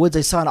we were in the woods,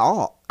 I saw an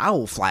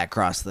owl fly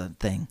across the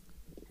thing.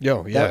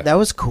 Yo, yeah. That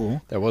was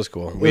cool. That was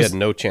cool. We had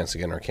no chance of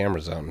getting our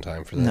cameras out in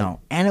time for that. No,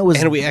 and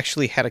we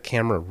actually had a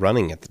camera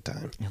running at the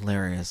time.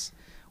 hilarious.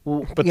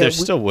 Well, But there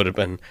still would have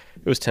been.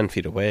 It was 10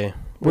 feet away.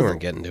 We weren't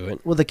getting to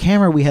it. Well, the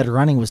camera we had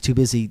running was too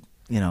busy,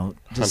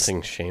 just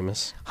Hunting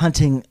Seamus.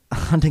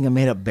 hunting a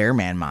made-up bear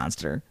man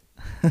monster.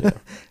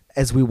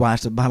 As we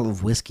watched a bottle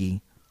of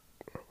whiskey,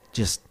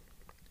 just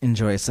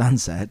enjoy a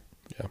sunset.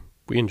 Yeah.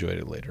 We enjoyed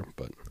it later,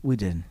 but We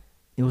did.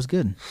 It was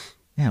good.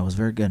 Yeah, it was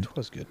very good. it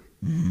was good.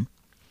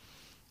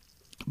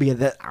 But yeah,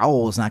 that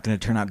owl is not going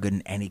to turn out good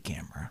in any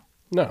camera.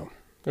 No,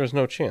 there was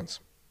no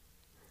chance.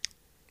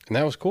 And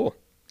that was cool.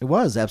 It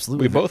was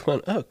absolutely. We both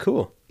went, oh,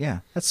 cool. Yeah,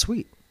 that's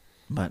sweet.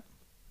 But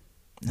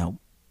no.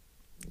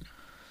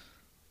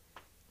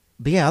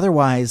 But yeah,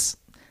 otherwise.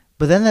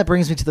 But then that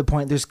brings me to the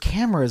point. There's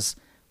cameras.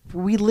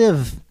 We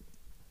live.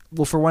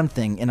 Well, for one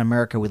thing, in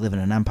America, we live in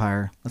an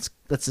empire.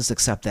 Let's just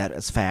accept that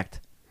as fact.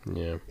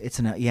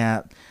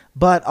 Yeah.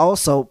 But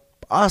also,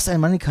 us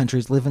and many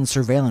countries live in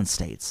surveillance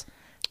states.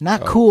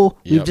 Not Oh, cool.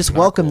 We've yep, just not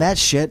welcomed cool. that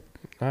shit.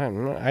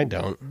 I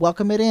don't.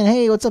 Welcome it in.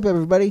 Hey, what's up,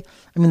 everybody?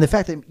 I mean, the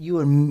fact that you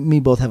and me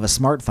both have a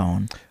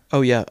smartphone.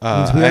 Oh, yeah.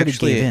 Means we I already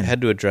actually gave in.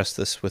 had to address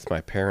this with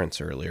my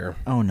parents earlier.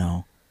 Oh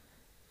no,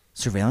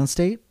 surveillance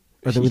state,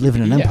 or that we live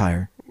in an Yeah.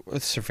 empire.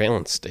 With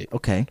surveillance state.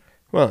 Okay,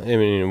 Well, I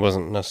mean, it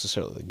wasn't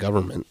necessarily the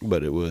government,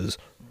 but it was.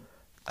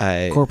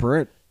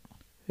 corporate.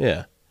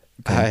 Yeah.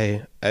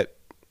 Okay.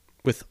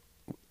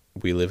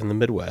 We live in the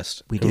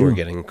Midwest. We and do. We're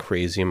getting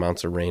crazy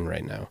amounts of rain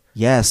right now.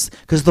 Yes,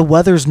 because the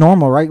weather's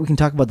normal, right? We can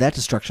talk about that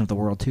destruction of the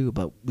world too.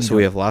 But So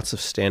we have lots of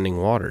standing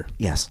water.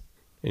 yes,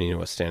 And you know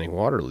what standing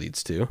water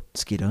leads to?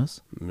 mosquitoes.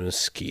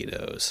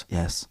 Mosquitoes.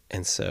 Yes,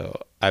 And so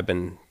I've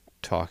been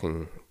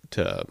talking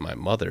to my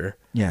mother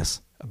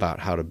yes,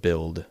 about how to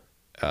build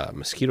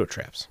mosquito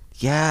traps.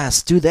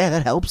 yes. Do that.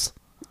 That helps.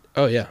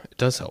 Oh, yeah, it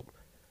does help.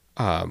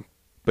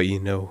 But you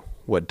know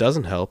what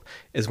doesn't help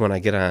is when I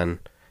get on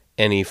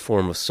any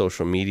form of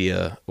social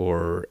media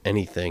or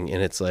anything,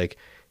 and it's like,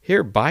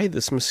 here, buy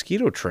this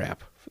mosquito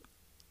trap.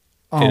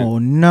 Oh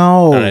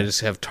no! And I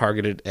just have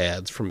targeted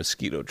ads for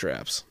mosquito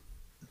traps.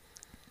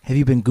 Have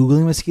you been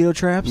Googling mosquito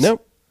traps?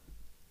 Nope.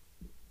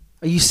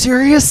 Are you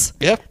serious?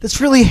 Yeah.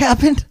 That's really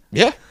happened?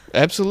 Yeah,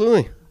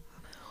 absolutely.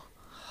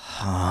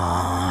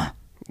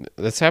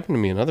 That's happened to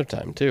me another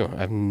time, too.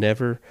 I've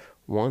never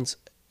once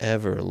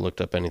ever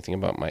looked up anything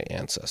about my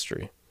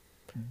ancestry.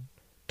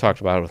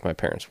 Talked about it with my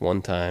parents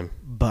one time,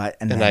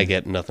 and then, I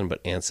get nothing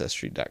but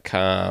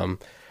Ancestry.com,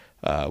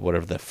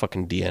 whatever the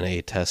fucking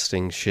DNA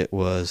testing shit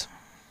was.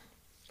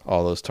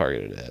 All those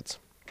targeted ads.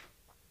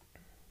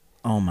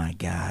 oh my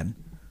god.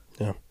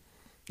 Yeah.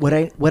 What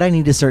I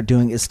need to start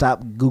doing is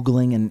stop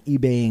Googling and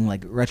eBaying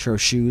like retro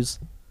shoes.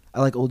 I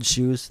like old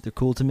shoes. They're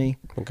cool to me.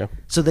 Okay.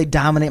 So they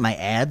dominate my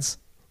ads.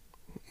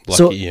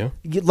 Lucky you.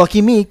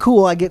 Lucky me.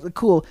 Cool. I get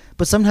cool.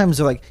 But sometimes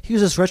they're like, here's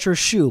this retro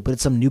shoe, but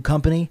it's some new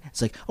company.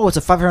 It's like, oh, it's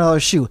a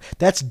 $500 shoe.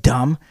 That's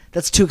dumb.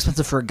 That's too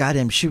expensive for a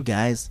goddamn shoe,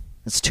 guys.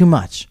 That's too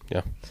much.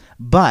 Yeah.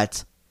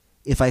 But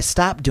if I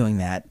stop doing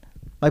that,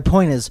 my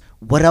point is,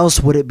 what else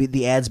would it be?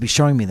 The ads be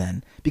showing me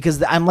then?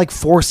 Because I'm like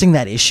forcing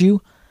that issue.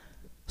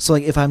 So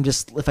like if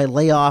I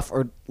lay off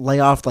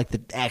like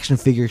the action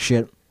figure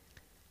shit,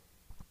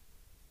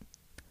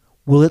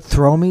 will it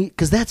throw me?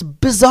 Because that's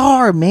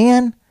bizarre,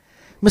 man.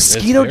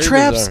 Mosquito very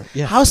traps? bizarre.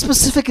 Yeah. How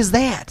specific is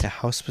that? Yeah,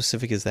 how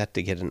specific is that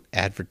to get an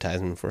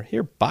advertisement for,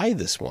 here, buy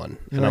this one?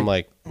 And Right. I'm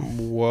like,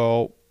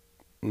 well,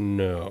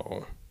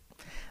 no.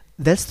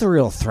 That's the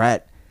real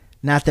threat.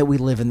 Not that we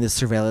live in this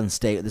surveillance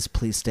state, this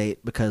police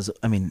state, because,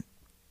 I mean,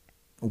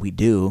 we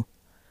do.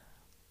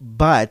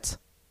 But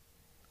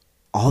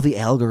all the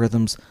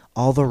algorithms,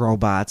 all the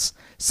robots,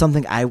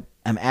 something I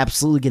am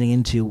absolutely getting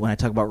into when I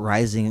talk about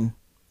rise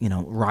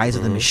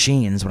of the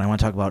machines, when I want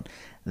to talk about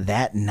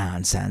that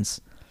nonsense.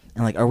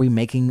 And, like, are we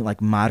making,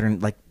 like, modern,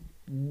 like,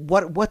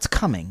 what's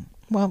coming?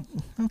 Well,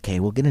 okay,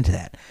 we'll get into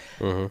that.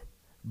 Mm-hmm.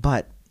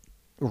 But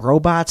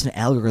robots and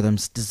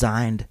algorithms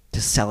designed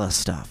to sell us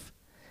stuff.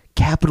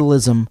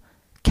 Capitalism,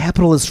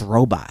 capitalist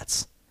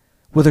robots.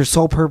 where their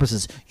sole purpose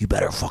is, you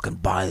better fucking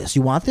buy this.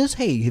 You want this?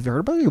 Hey, have you heard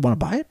about it? You want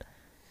to buy it?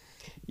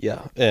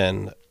 Yeah,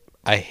 and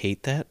I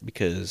hate that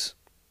because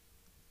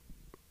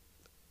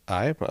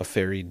I'm a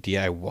very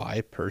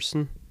DIY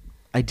person.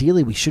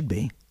 Ideally, we should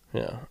be.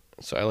 Yeah,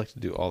 so I like to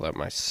do all that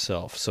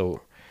myself.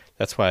 So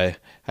that's why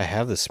I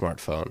have this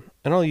smartphone,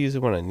 and I'll use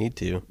it when I need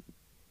to.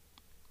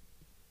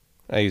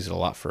 I use it a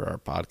lot for our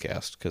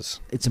podcast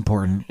because, It's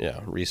important. yeah,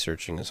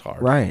 researching is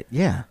hard. Right,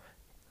 yeah.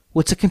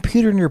 Well, it's a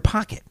computer in your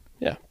pocket.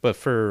 Yeah, but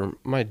for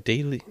my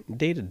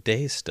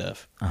day-to-day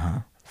stuff,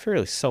 I'm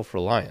fairly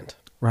self-reliant.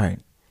 Right.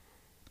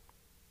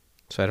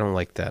 So I don't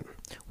like that.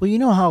 Well, you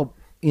know how,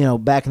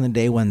 back in the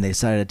day when they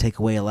decided to take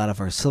away a lot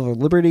of our civil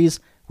liberties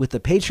with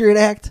the Patriot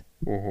Act?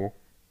 Mm-hmm.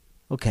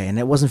 Okay, and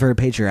it wasn't very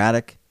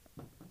patriotic.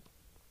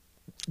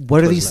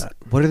 What It are was these? not.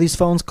 What are these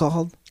phones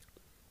called?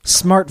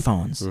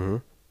 Smartphones. Mm-hmm.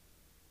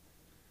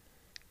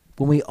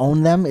 When we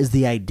own them, is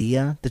the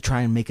idea to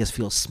try and make us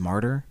feel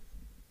smarter,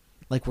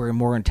 like we're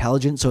more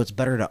intelligent, so it's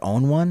better to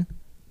own one.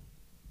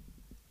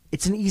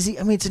 It's an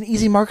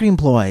easy marketing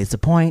ploy. It's the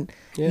point.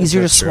 Yeah,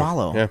 Easier to that's true.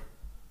 swallow. Yeah.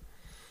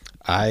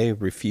 I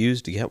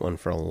refused to get one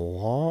for a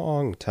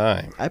long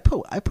time. I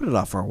put it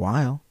off for a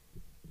while,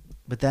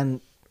 but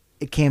then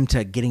it came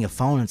to getting a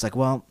phone. And it's like,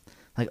 well,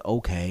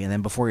 okay, and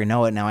then before you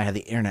know it, now I have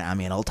the internet on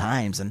me at all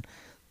times, and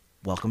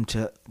welcome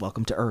to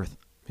Earth.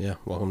 Yeah,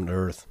 welcome to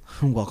Earth.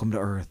 Welcome to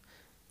Earth.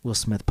 Will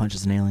Smith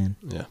punches an alien.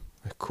 Yeah,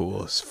 the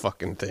coolest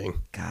fucking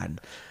thing. God,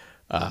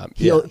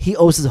 Yeah. he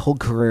owes his whole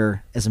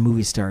career as a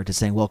movie star to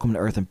saying "Welcome to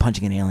Earth" and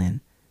punching an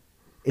alien.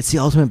 It's the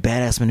ultimate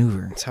badass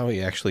maneuver. That's how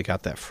he actually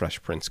got that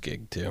Fresh Prince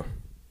gig, too.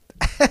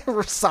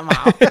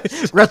 Somehow,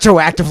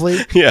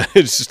 retroactively, Yeah,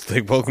 it's just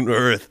like, welcome to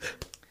Earth.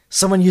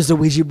 someone used a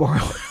Ouija board,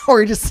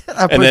 or he just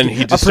And then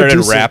he just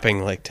started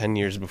rapping like 10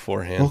 years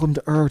beforehand. Welcome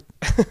to Earth.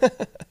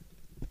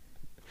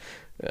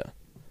 Yeah.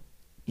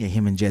 Yeah,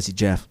 him and Jesse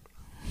Jeff.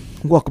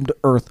 Welcome to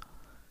Earth.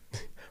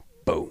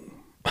 Boom.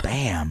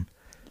 Bam.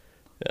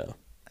 Yeah.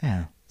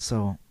 Yeah.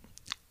 So,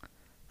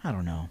 I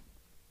don't know.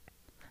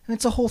 And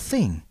it's a whole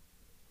thing,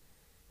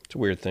 It's a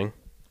weird thing.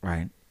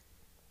 right?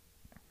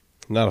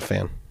 Not a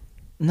fan.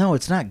 No,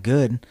 it's not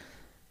good.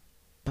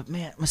 But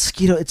man,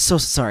 mosquito. It's so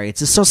sorry. It's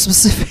just so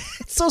specific.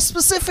 It's so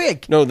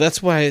specific. No,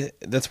 that's why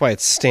it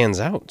stands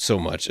out so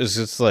much. It's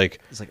just like,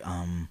 It's like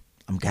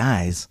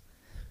guys,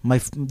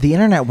 the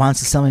internet wants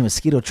to sell me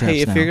mosquito traps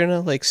hey, if now. you're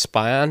gonna like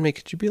spy on me,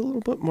 could you be a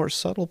little bit more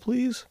subtle,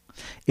 please?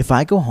 If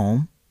I go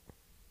home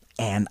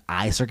and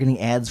I start getting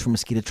ads for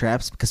mosquito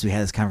traps because we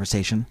had this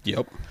conversation,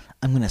 Yep.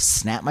 I'm gonna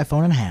snap my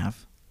phone in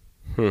half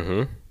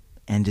Mm-hmm.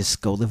 and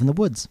just go live in the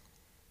woods.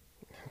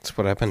 That's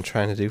what I've been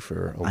trying to do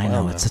for a while I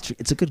know now.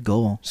 it's a good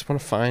goal. Just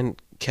want to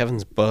find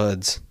Kevin's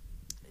buds,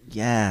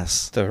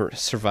 Yes. the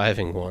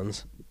surviving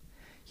ones.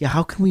 Yeah.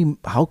 How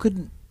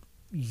could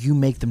you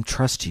make them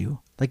trust you?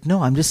 Like,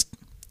 no, I'm just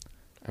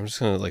I'm just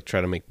gonna like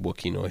try to make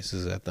Wookiee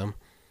noises at them.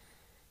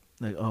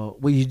 like, oh,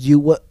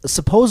 what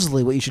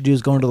supposedly what you should do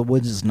is go into the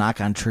woods and just knock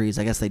on trees.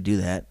 I guess they do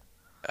that.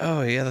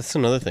 Oh yeah, that's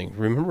another thing.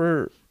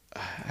 Remember,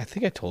 I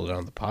think I told it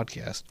on the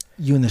podcast.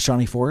 You in the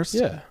Shawnee Forest?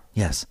 Yeah,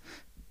 Yes.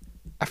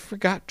 I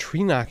forgot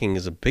tree knocking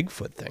is a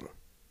Bigfoot thing.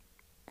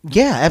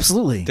 Yeah,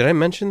 absolutely. Did I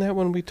mention that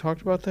when we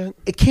talked about that?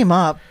 It came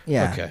up.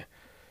 Yeah. Okay.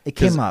 It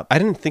 'Cause came up. I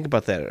didn't think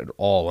about that at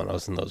all when I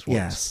was in those woods.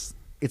 Yes.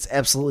 It's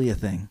absolutely a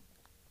thing.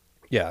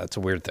 Yeah, it's a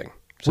weird thing.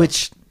 So,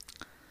 Which,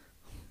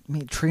 I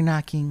mean, tree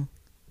knocking.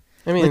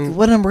 I mean, Like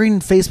when I'm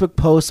reading Facebook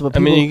posts about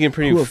people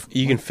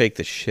you can fake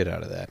the shit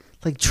out of that.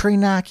 like tree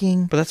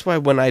knocking. But that's why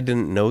when I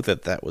didn't know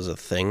that was a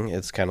thing,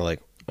 it's kind of like,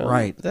 well,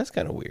 Right. That's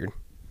kind of weird.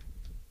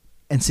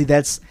 And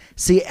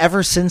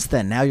ever since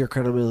then, now your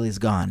credibility is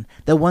gone.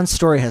 That one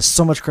story has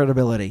so much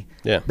credibility.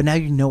 Yeah. But now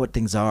you know what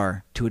things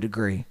are to a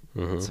degree.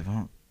 Mhm. It's like,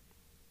 oh.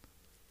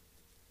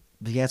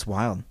 But yeah, it's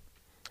wild.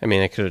 I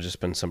mean, it could have just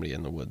been somebody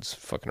in the woods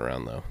fucking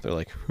around, though. They're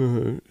like,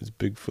 it's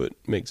Bigfoot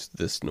makes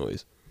this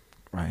noise.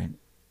 Right.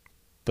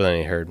 But then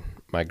he heard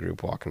my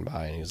group walking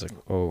by, and he was like,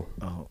 oh,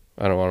 Oh.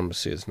 I don't want him to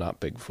see it's not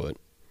Bigfoot.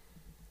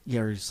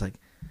 Yeah, or just like,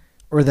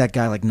 or that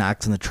guy like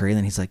knocks on the tree and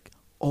then he's like,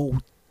 oh,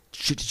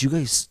 shit, did you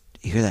guys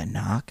hear that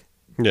knock?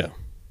 Yeah.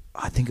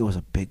 I think it was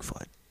a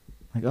Bigfoot.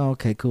 Like, oh,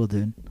 okay, cool,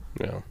 dude.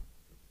 Yeah.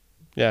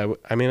 Yeah,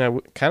 I mean, I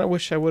kind of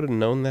wish I would have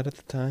known that at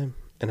the time,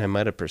 and I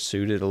might have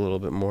pursued it a little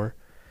bit more.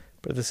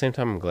 But at the same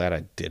time, I'm glad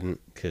I didn't,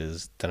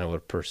 because then I would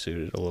have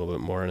pursued it a little bit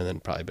more, and then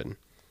probably been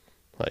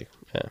like,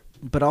 yeah.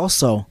 But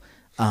also,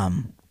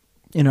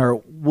 in our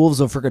Wolves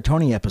of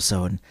Frigatoni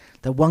episode,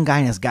 that one guy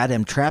in his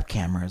goddamn trap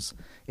cameras.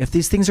 If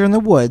these things are in the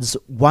woods,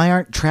 why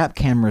aren't trap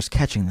cameras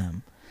catching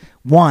them?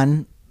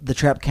 One, the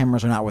trap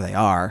cameras are not where they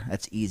are.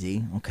 That's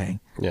easy. Okay.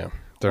 Yeah.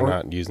 They're Or-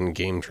 not using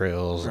game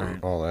trails Right.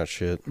 and all that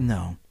shit.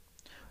 No.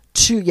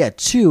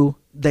 Two,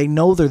 they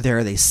know they're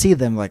there. They see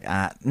them like,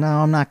 no,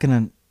 I'm not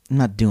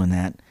doing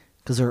that.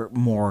 Because they're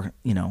more,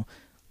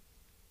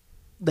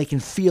 they can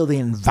feel the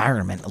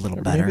environment a little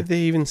Or better. maybe they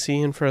even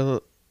see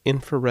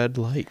infrared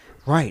light,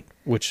 Right.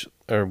 which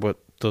are what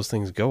those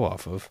things go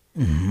off of.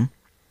 Mm-hmm.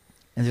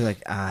 And they're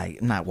like, I'm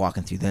not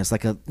walking through this.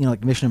 Like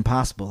like Mission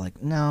Impossible.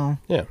 Like, no,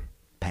 Yeah.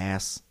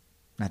 pass.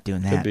 Not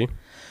doing Could that. be.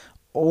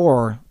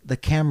 Or the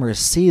cameras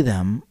see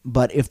them,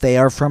 but if they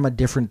are from a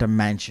different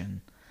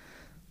dimension,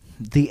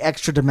 the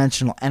extra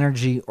dimensional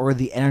energy or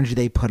the energy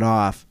they put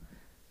off,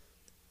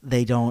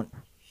 it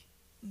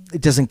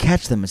doesn't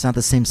catch them. It's not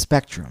the same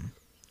spectrum.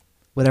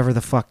 Whatever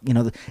the fuck,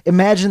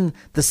 imagine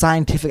the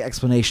scientific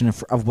explanation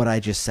of what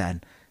I just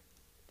said,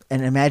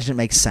 and imagine it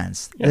makes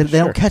sense. Yeah, they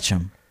don't sure. catch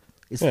them.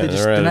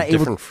 They're at a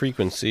different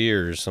frequency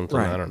or something.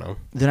 Right. I don't know.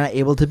 They're not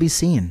able to be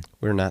seen.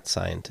 We're not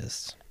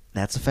scientists.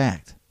 That's a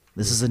fact.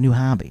 This is a new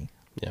hobby.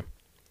 Yeah.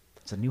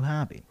 It's a new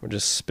hobby. We're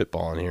just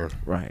spitballing here.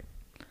 Right.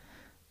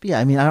 But yeah,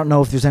 I mean, I don't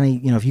know if there's any,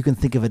 if you can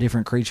think of a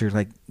different creature,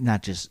 like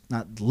not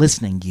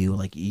listening you,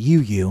 like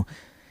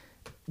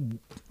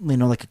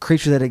like a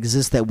creature that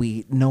exists that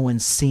we know and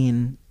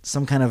seen,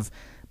 some kind of,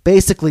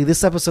 basically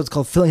this episode's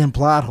called Filling in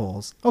Plot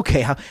Holes.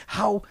 Okay,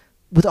 how,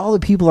 with all the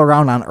people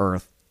around on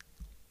Earth,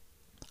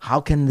 how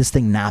can this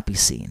thing not be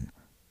seen?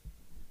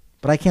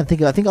 But I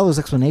think all those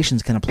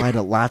explanations can apply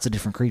to lots of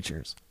different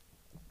creatures.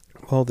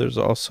 Well, there's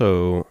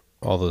also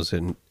all those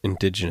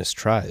indigenous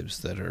tribes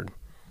that are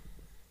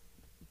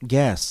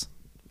Yes.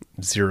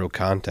 zero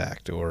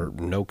contact or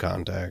no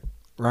contact.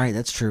 Right,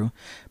 that's true.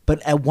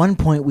 But at one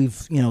point,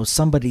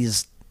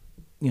 somebody's,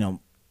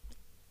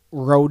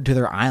 rode to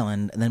their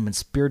island and then been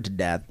speared to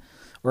death,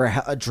 or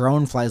a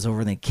drone flies over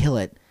and they kill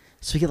it.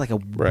 So we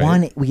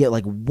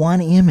get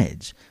one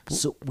image,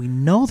 so we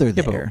know they're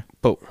there.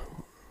 But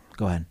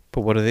Go ahead.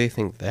 But what do they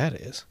think that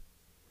is?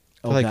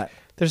 Oh, like, God.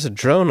 there's a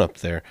drone up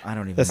there. I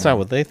don't even That's know. not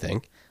what they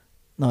think.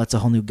 No, it's a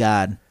whole new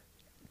god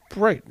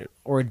Right.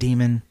 or a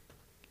demon.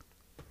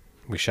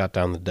 We shot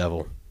down the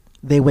devil.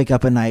 They wake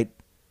up at night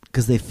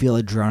because they feel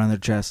a drone on their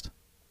chest.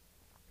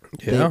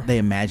 Yeah. They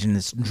imagine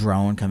this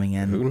drone coming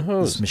in. Who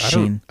knows? This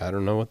machine. I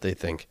don't know what they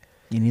think.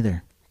 Me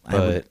neither.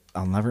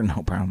 I'll never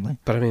know, probably.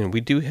 But I mean,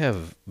 we do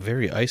have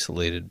very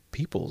isolated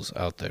peoples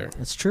out there.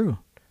 That's true.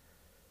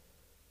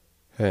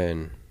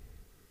 And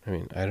I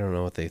mean, I don't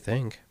know what they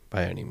think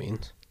by any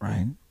means.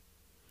 Right.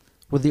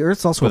 Well, the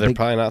Earth's also But a they're big...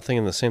 probably not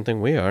thinking the same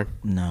thing we are.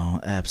 No,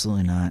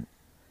 absolutely not.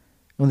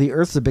 Well, the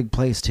Earth's a big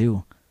place,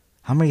 too.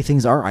 How many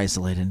things are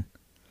isolated?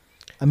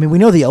 I mean, we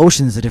know the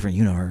ocean's a different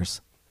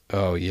universe.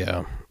 Oh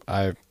yeah,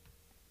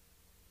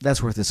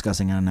 That's worth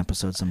discussing on an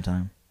episode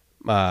sometime.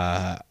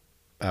 I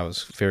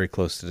was very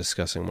close to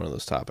discussing one of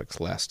those topics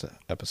last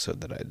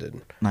episode that I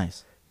did.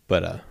 Nice.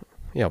 But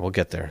yeah, we'll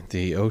get there.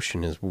 The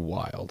ocean is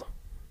wild.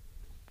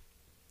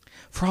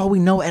 For all we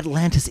know,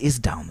 Atlantis is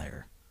down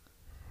there.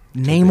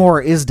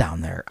 Namor is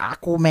down there.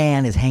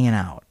 Aquaman is hanging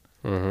out.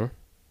 Mm-hmm.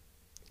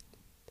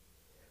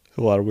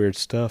 A lot of weird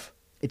stuff.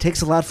 It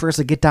takes a lot for us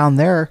to get down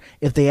there.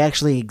 If they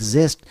actually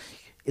exist,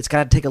 it's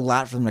got to take a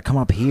lot for them to come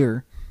up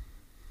here.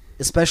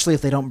 Especially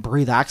if they don't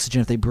breathe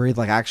oxygen. If they breathe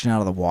like oxygen out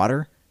of the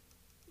water,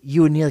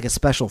 you would need like a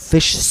special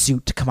fish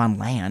suit to come on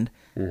land.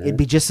 Mm-hmm. It'd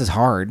be just as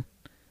hard.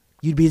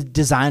 You'd be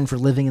designed for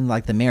living in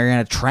like the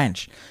Mariana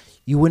Trench.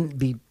 You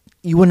wouldn't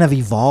have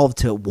evolved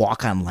to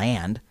walk on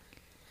land.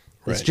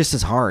 It's Right. just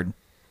as hard.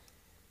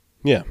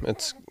 Yeah,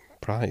 it's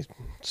probably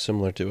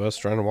similar to us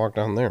trying to walk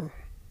down there.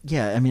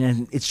 Yeah, I mean,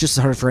 and it's just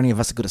as hard for any of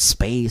us to go to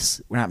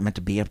space. We're not meant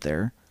to be up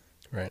there.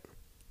 Right.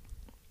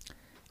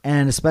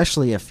 And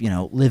especially if,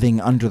 living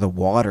under the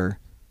water,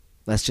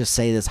 let's just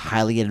say this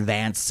highly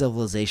advanced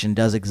civilization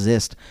does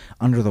exist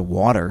under the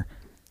water.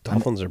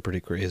 Dolphins are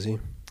pretty crazy.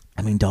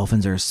 I mean,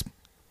 dolphins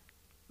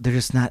they're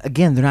just not,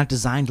 again, they're not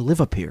designed to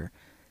live up here.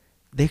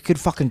 They could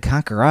fucking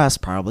conquer us,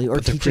 probably, or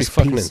But they're teach pretty us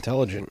fucking peace.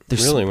 intelligent, They're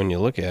really, when you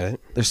look at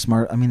it. They're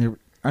smart. I mean,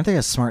 aren't they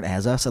as smart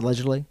as us,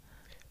 allegedly?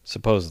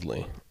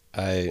 Supposedly.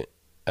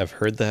 I've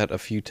heard that a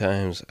few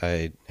times.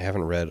 I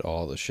haven't read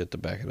all the shit to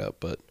back it up,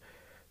 but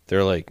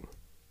they're like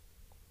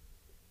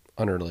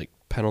under like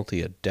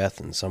penalty of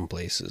death in some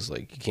places.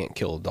 Like you can't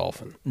kill a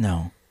dolphin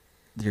No.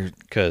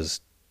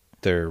 because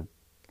they're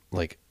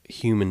like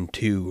human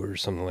too or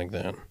something like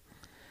that.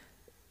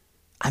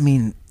 I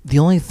mean, the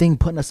only thing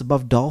putting us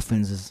above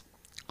dolphins is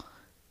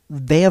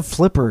they have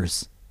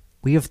flippers.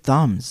 We have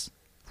thumbs,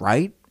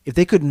 right? If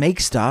they could make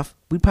stuff,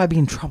 we'd probably be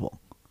in trouble.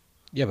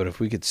 Yeah, but if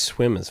we could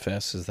swim as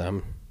fast as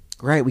them,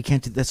 Right, we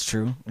can't do that's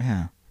true.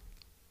 Yeah.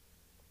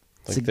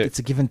 It's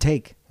a give and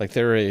take. like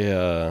they're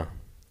a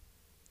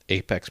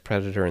apex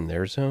predator in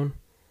their zone.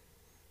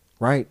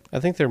 Right.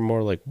 I think they're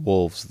more like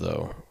wolves,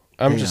 though.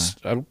 I'm just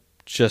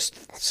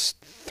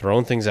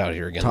throwing things out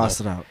here again. Toss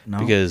though, it out. No.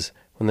 because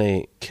when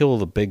they kill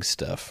the big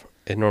stuff,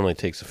 it normally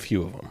takes a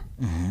few of them.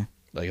 Mm-hmm.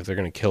 Like if they're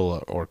gonna kill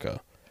an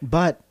orca,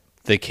 But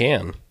they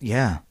can,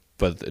 yeah.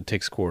 but it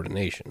takes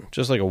coordination.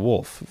 Just like a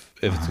wolf,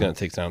 if it's gonna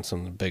take down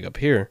something big up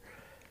here,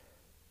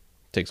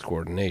 it takes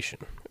coordination.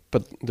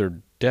 But they're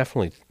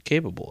definitely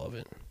capable of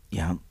it.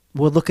 Yeah.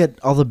 Well, look at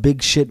all the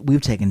big shit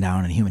we've taken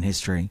down in human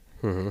history.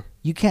 Mm-hmm.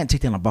 You can't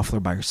take down a buffalo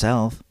by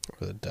yourself,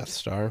 Or the Death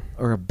Star.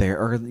 or a bear,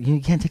 or you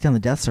can't take down the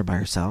Death Star by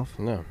yourself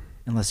No,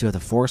 unless you have the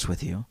Force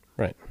with you.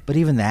 right. But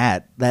even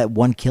that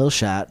one kill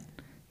shot,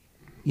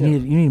 you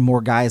need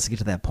more guys to get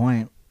to that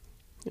point.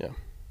 Yeah,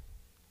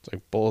 it's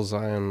like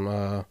bullseye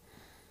on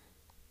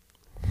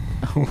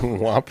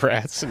Womp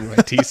rats in my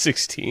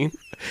T16.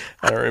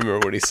 I don't remember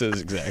what he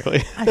says exactly.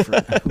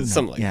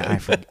 Something like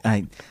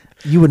that.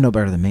 You would know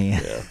better than me.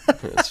 Yeah,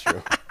 that's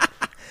true.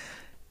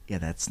 Yeah,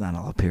 that's not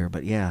all up here,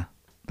 but yeah,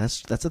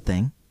 that's a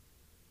thing,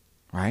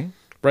 right?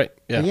 Right.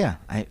 Yeah. But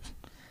yeah.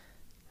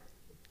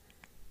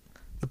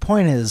 The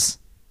point is,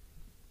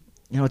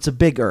 it's a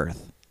big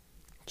Earth,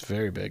 It's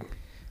very big.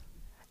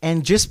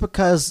 and just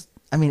because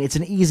it's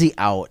an easy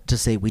out to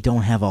say we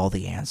don't have all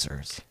the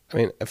answers. I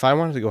mean, if I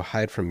wanted to go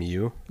hide from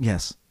you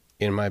Yes.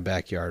 in my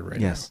backyard right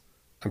Yes.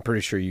 now, I'm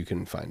pretty sure you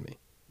can find me.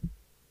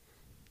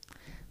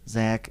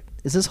 Zach,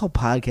 is this whole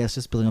podcast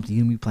just building up to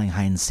you and me playing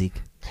hide and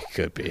seek? It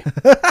could be.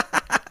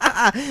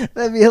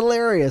 That'd be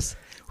hilarious.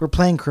 We're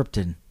playing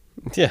Cryptid.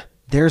 Yeah.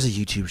 There's a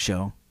YouTube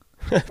show.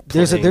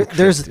 There's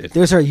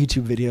There's our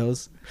YouTube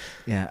videos.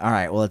 Yeah. All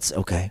right. Well, it's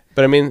okay.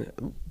 But I mean,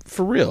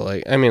 for real,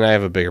 I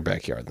have a bigger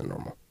backyard than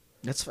normal,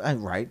 That's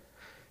right.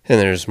 and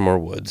there's more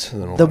woods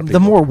than a lot of The people.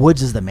 more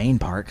woods is the main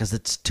part because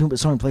it's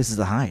so many places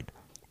to hide.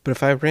 But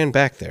if I ran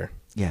back there,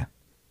 Yeah.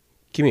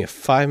 give me a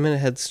 5-minute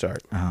head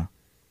start,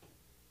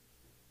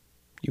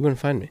 you wouldn't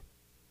find me.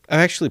 I've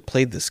actually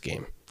played this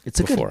game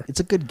before. It's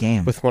a good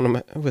game. with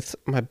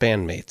my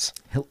bandmates.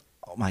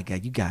 Oh my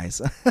god, you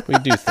guys We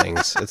do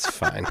things. It's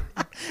fine.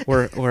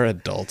 We're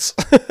adults.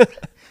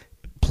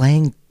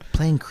 playing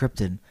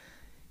Cryptid.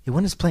 Yeah,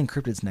 when is playing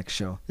Cryptid's next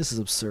show? This is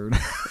absurd.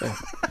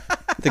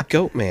 The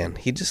goat man,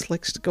 he just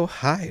likes to go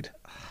hide.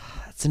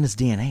 It's in his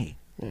DNA.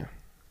 Yeah.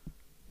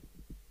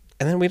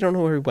 And then we don't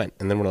know where he went.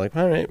 And then we're like,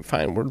 all right,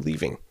 fine, we're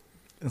leaving.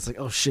 It's like,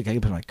 oh shit, I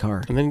can put in my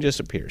car. And then he just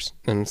appears.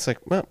 And it's like,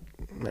 well,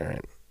 all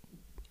right.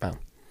 Wow.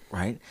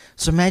 Right?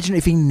 So imagine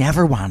if he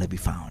never wanted to be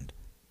found.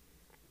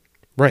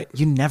 Right.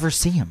 You never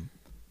see him.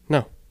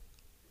 No.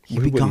 He'd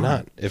We be would gone.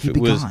 not. If He'd it be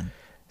was, gone.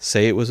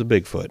 say it was a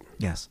Bigfoot,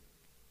 Yes.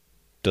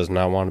 does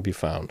not want to be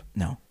found.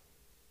 No.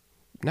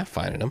 Not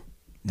finding him.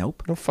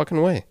 Nope. No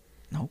fucking way.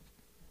 Nope.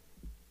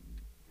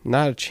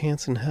 Not a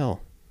chance in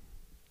hell.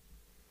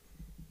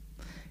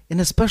 And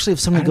especially if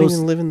I someone don't goes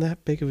even live in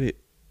that big of a...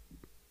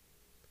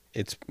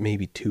 It's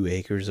maybe 2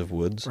 acres of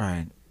woods.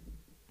 right.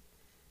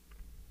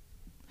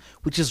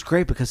 Which is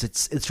great because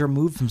it's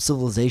removed from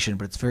civilization,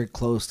 but it's very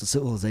close to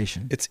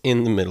civilization. It's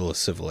in the middle of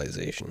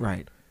civilization.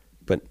 Right.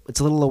 But, It's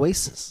a little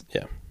oasis,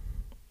 yeah.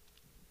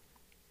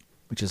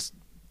 which is,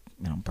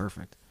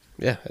 perfect.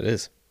 Yeah, it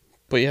is.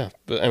 But yeah,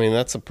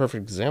 that's a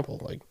perfect example.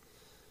 Like,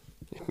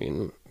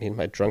 me and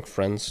my drunk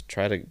friends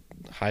try to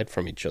hide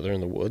from each other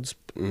in the woods,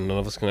 but none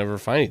of us can ever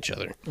find each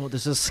other. Well,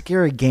 there's a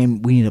scary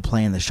game we need to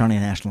play in the Shawnee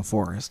National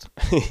Forest.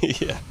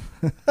 Yeah.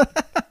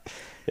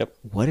 Yep.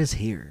 What is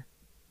here?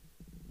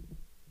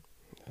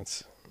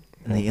 That's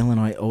In the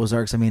Illinois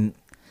Ozarks.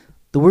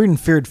 The Weird and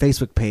Feared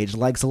Facebook page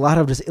likes a lot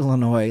of just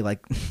Illinois,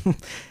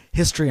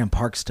 history and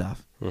park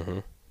stuff. mm-hmm.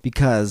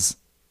 Because,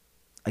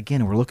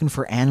 again, we're looking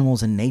for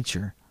animals in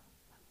nature.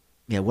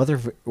 Yeah, whether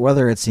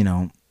it's,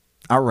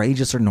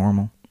 outrageous or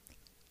normal.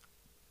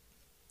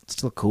 It's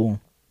still cool.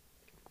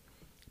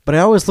 But I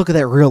always look at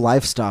that real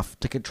life stuff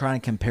to try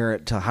and compare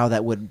it to how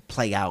that would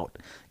play out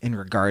in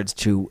regards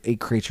to a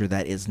creature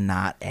that is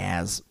not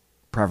as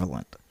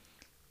prevalent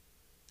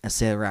as,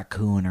 say, a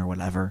raccoon or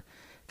whatever.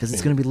 Because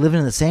it's going to be living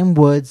in the same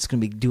woods. It's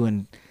going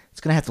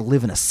to have to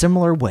live in a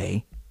similar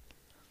way.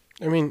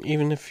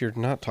 Even if you're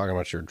not talking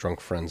about your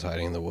drunk friends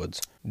hiding in the woods,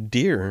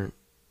 deer,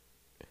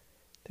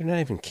 they're not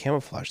even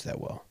camouflaged that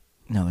well.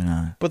 No, they're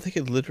not. But they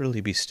could literally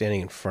be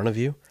standing in front of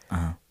you,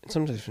 Uh-huh. and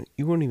sometimes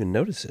you wouldn't even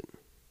notice it.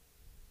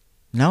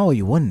 No,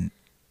 you wouldn't.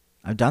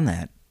 I've done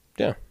that.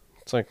 Yeah.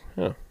 It's like,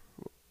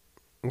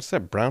 what's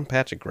that brown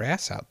patch of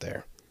grass out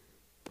there?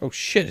 Oh,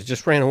 shit, it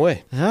just ran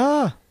away.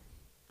 Ah.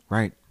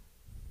 Right.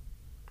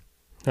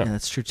 Huh. Yeah,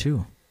 that's true,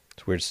 too.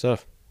 It's weird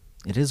stuff.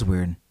 It is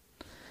weird.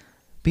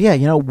 But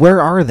yeah,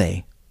 where are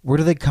they? Where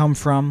do they come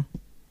from?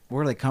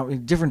 Where do they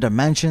come? Different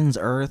dimensions,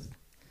 Earth.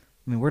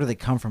 Where do they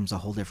come from is a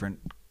whole different...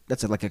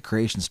 That's like a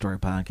creation story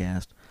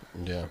podcast.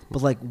 Yeah.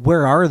 But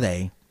where are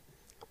they?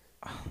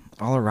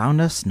 All around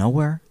us?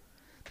 Nowhere?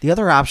 The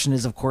other option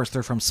is, of course,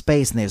 they're from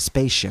space and they have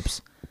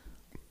spaceships.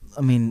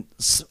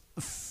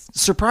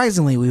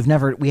 Surprisingly,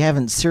 we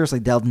haven't seriously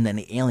delved into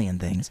any alien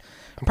things.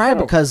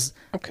 Probably because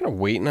I'm kind of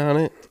waiting on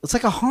it. it's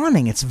like a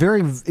haunting.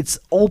 It's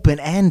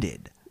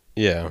open-ended.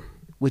 Yeah.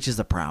 Which is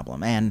the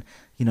problem. And,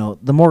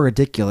 the more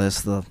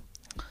ridiculous, the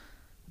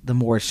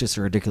more it's just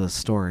a ridiculous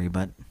story.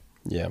 But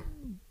Yeah.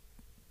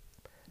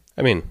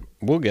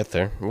 We'll get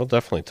there. We'll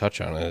definitely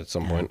touch on it at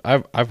some point.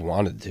 I've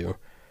wanted to.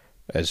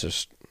 It's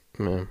just,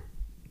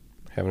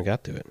 haven't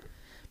got to it.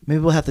 maybe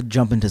we'll have to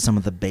jump into some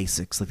of the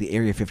basics, like the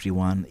Area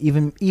 51.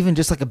 Even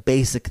just like a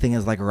basic thing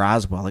as like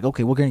Roswell. Like,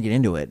 okay, we're going to get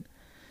into it,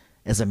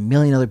 as a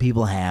million other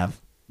people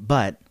have.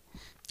 But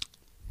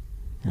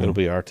It'll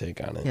be our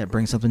take on it. yeah,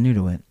 bring something new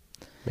to it.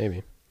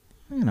 Maybe.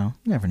 You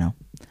never know.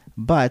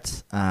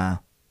 But, yeah,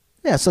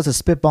 so it's a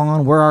spitball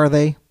on where are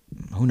they?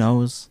 Who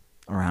knows?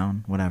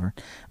 Around, whatever.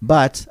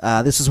 But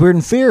this is Weird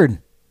and Feared.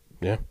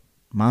 Yeah.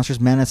 Monsters,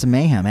 Madness, and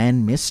Mayhem,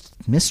 and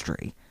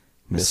mystery.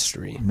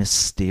 Mystery.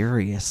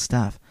 Mysterious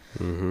stuff.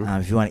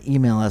 If you want to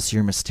email us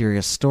your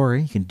mysterious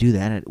story, you can do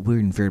that at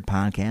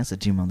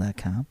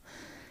weirdandfearedpodcast@gmail.com.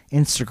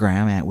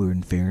 Instagram at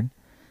weirdandfeared.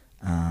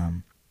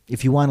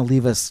 If you want to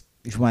leave us,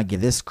 if you want to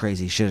give this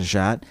crazy shit a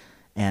shot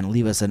and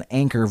leave us an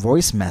Anchor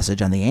voice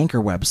message on the Anchor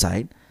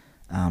website,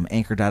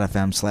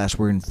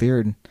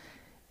 anchor.fm/weirdandfeared.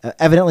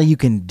 Evidently, you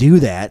can do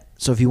that.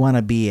 So if you want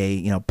to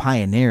be a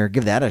pioneer,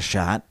 give that a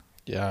shot.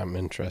 Yeah, I'm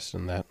interested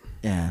in that.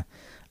 Yeah,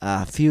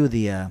 a few of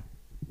the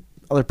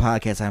other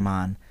podcasts I'm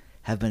on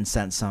have been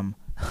sent some.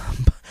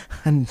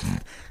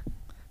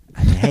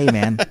 Hey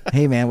man,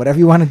 whatever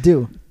you want to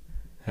do.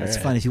 It's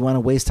fun. If you want to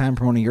waste time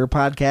promoting your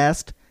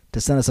podcast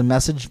to send us a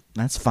message,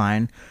 that's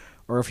fine.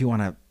 Or if you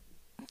want to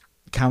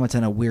comment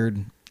on a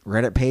weird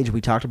Reddit page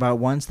we talked about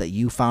once that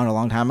you found a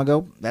long time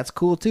ago, that's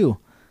cool too.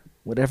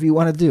 Whatever you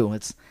want to do.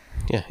 It's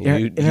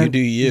you do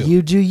you.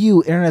 You do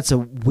you. Internet's a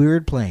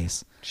weird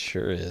place.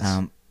 Sure is.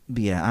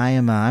 But yeah,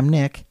 I'm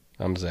Nick.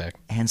 I'm Zach.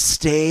 And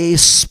stay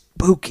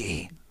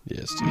spooky.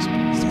 Yes, stay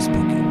spooky. Stay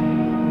spooky.